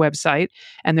go to my website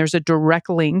and there's a direct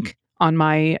link on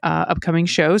my upcoming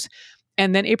shows.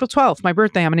 And then April 12th, my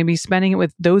birthday, I'm going to be spending it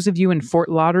with those of you in Fort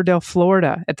Lauderdale,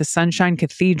 Florida at the Sunshine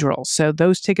Cathedral. So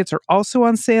those tickets are also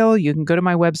on sale. You can go to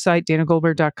my website,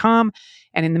 danagoldberg.com.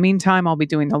 And in the meantime, I'll be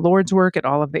doing the Lord's work at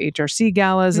all of the HRC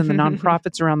galas and the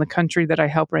nonprofits around the country that I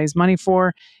help raise money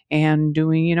for and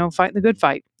doing, fighting the good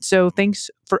fight. So thanks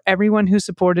for everyone who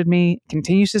supported me,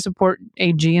 continues to support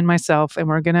AG and myself. And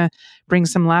we're going to bring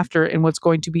some laughter in what's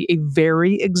going to be a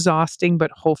very exhausting,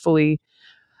 but hopefully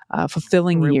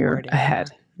fulfilling year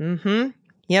ahead. Mm-hmm.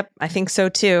 Yep, I think so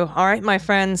too. All right, my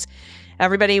friends.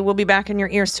 Everybody will be back in your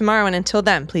ears tomorrow. And until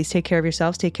then, please take care of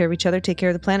yourselves, take care of each other, take care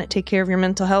of the planet, take care of your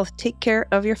mental health, take care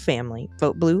of your family.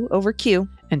 Vote blue over Q.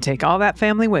 And take all that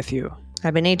family with you.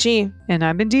 I've been AG. And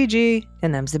I've been DG.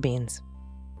 And them's the beans.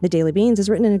 The Daily Beans is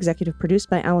written and executive produced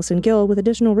by Allison Gill with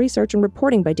additional research and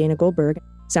reporting by Dana Goldberg.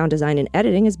 Sound design and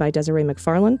editing is by Desiree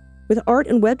McFarlane, with art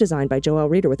and web design by Joelle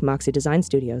Reeder with Moxie Design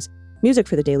Studios. Music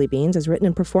for The Daily Beans is written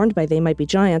and performed by They Might Be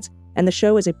Giants, and the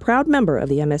show is a proud member of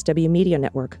the MSW Media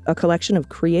Network, a collection of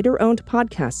creator-owned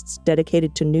podcasts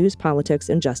dedicated to news, politics,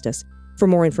 and justice. For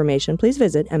more information, please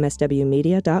visit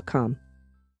mswmedia.com.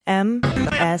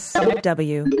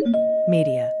 MSW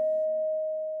Media.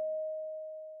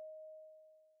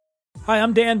 Hi,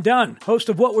 I'm Dan Dunn, host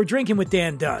of What We're Drinking with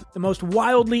Dan Dunn, the most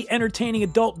wildly entertaining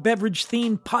adult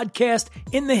beverage-themed podcast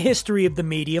in the history of the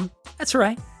medium. That's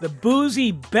right, the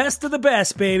boozy best of the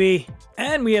best, baby.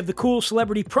 And we have the cool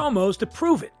celebrity promos to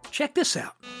prove it. Check this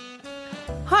out.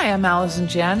 Hi, I'm Allison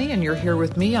Janney, and you're here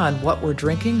with me on What We're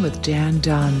Drinking with Dan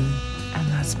Dunn. And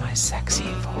that's my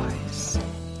sexy voice.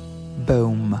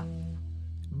 Boom.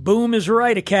 Boom is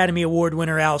right, Academy Award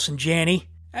winner Allison Janney.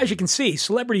 As you can see,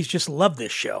 celebrities just love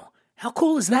this show. How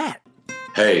cool is that?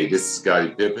 Hey, this is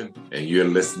Scottie Pippen, and you're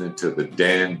listening to the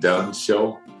Dan Dunn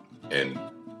Show. And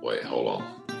wait, hold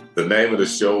on. The name of the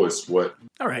show is what?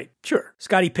 All right, sure.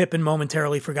 Scottie Pippen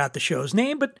momentarily forgot the show's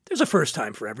name, but there's a first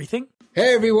time for everything.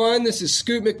 Hey everyone, this is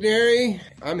Scoot McNairy.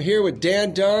 I'm here with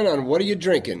Dan Dunn on What Are You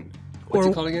Drinking? What's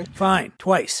it called again? Fine,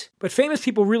 twice. But famous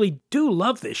people really do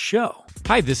love this show.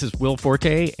 Hi, this is Will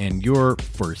Forte, and you're,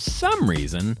 for some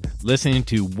reason, listening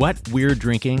to What We're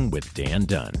Drinking with Dan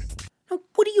Dunn. Now,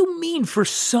 what do you mean, for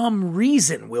some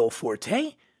reason, Will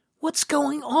Forte? What's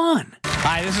going on?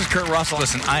 Hi, this is Kurt Russell.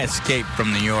 Listen, I escaped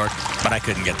from New York, but I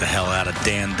couldn't get the hell out of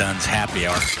Dan Dunn's happy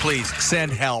hour. Please,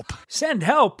 send help. Send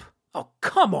help? Oh,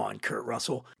 come on, Kurt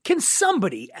Russell. Can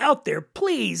somebody out there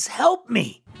please help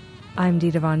me? I'm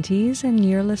Dita Von Teese, and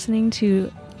you're listening to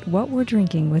What We're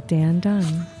Drinking with Dan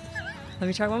Dunn. Let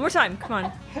me try one more time. Come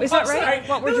on. Is that right? Sorry.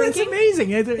 What we're No, drinking? It's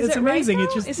amazing. It's amazing. Right,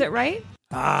 It's just... Is it right?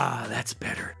 Ah, that's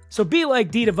better. So be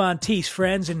like Dita Von Teese,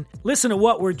 friends, and listen to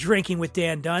What We're Drinking with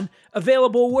Dan Dunn,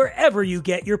 available wherever you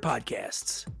get your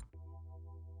podcasts.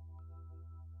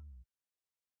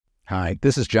 Hi,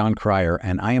 this is John Cryer,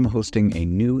 and I am hosting a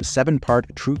new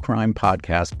 7-part true crime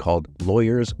podcast called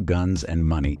Lawyers, Guns, and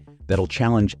Money that'll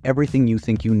challenge everything you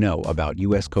think you know about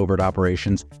U.S. covert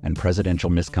operations and presidential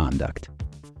misconduct.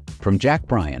 From Jack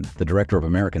Bryan, the director of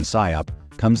American PSYOP,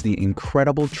 comes the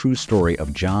incredible true story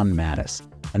of John Mattis,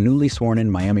 a newly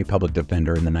sworn-in Miami public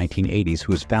defender in the 1980s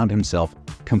who has found himself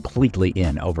completely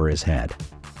in over his head.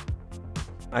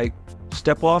 I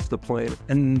step off the plane,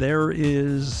 and there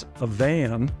is a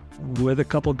van with a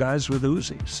couple guys with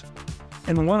Uzis.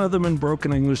 And one of them in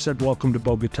broken English said, "Welcome to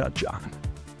Bogota, John."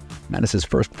 Mattis's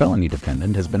first felony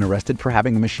defendant has been arrested for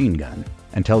having a machine gun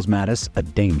and tells Mattis a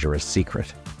dangerous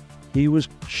secret. He was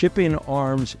shipping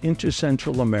arms into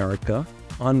Central America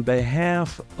on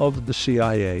behalf of the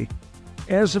CIA.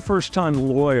 As a first-time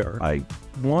lawyer, I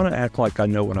want to act like I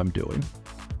know what I'm doing.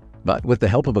 But with the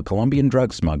help of a Colombian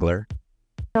drug smuggler...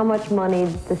 How much money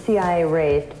the CIA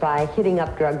raised by hitting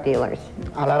up drug dealers?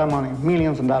 A lot of money,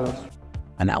 millions of dollars.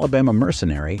 An Alabama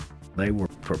mercenary... They were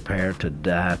prepared to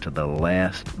die to the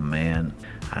last man.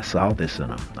 I saw this in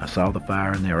them. I saw the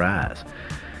fire in their eyes.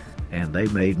 And they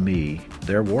made me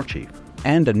their war chief.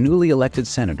 And a newly elected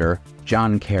senator,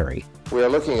 John Kerry. We are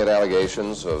looking at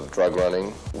allegations of drug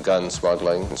running, gun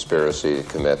smuggling, conspiracy to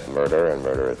commit murder and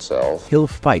murder itself. He'll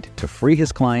fight to free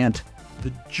his client.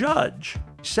 The judge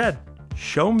said,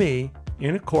 "Show me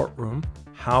in a courtroom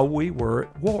how we were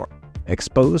at war."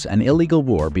 Expose an illegal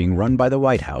war being run by the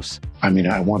White House. I mean,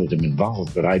 I wanted him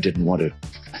involved, but I didn't want to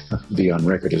be on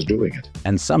record as doing it.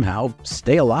 And somehow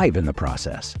stay alive in the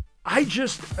process. I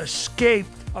just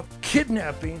escaped a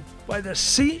kidnapping by the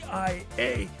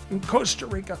CIA in Costa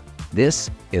Rica. This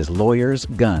is Lawyers,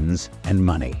 Guns, and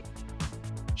Money.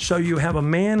 So you have a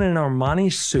man in an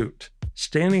Armani suit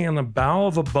standing on the bow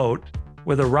of a boat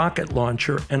with a rocket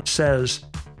launcher and says,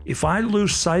 "If I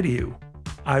lose sight of you,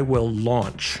 I will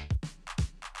launch.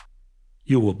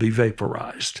 You will be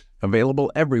vaporized."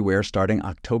 Available everywhere starting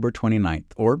October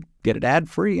 29th, or get it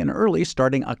ad-free and early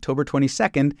starting October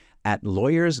 22nd at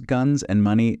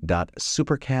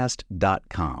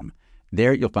lawyersgunsandmoney.supercast.com.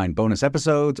 There you'll find bonus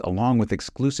episodes along with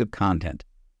exclusive content.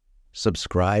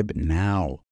 Subscribe now.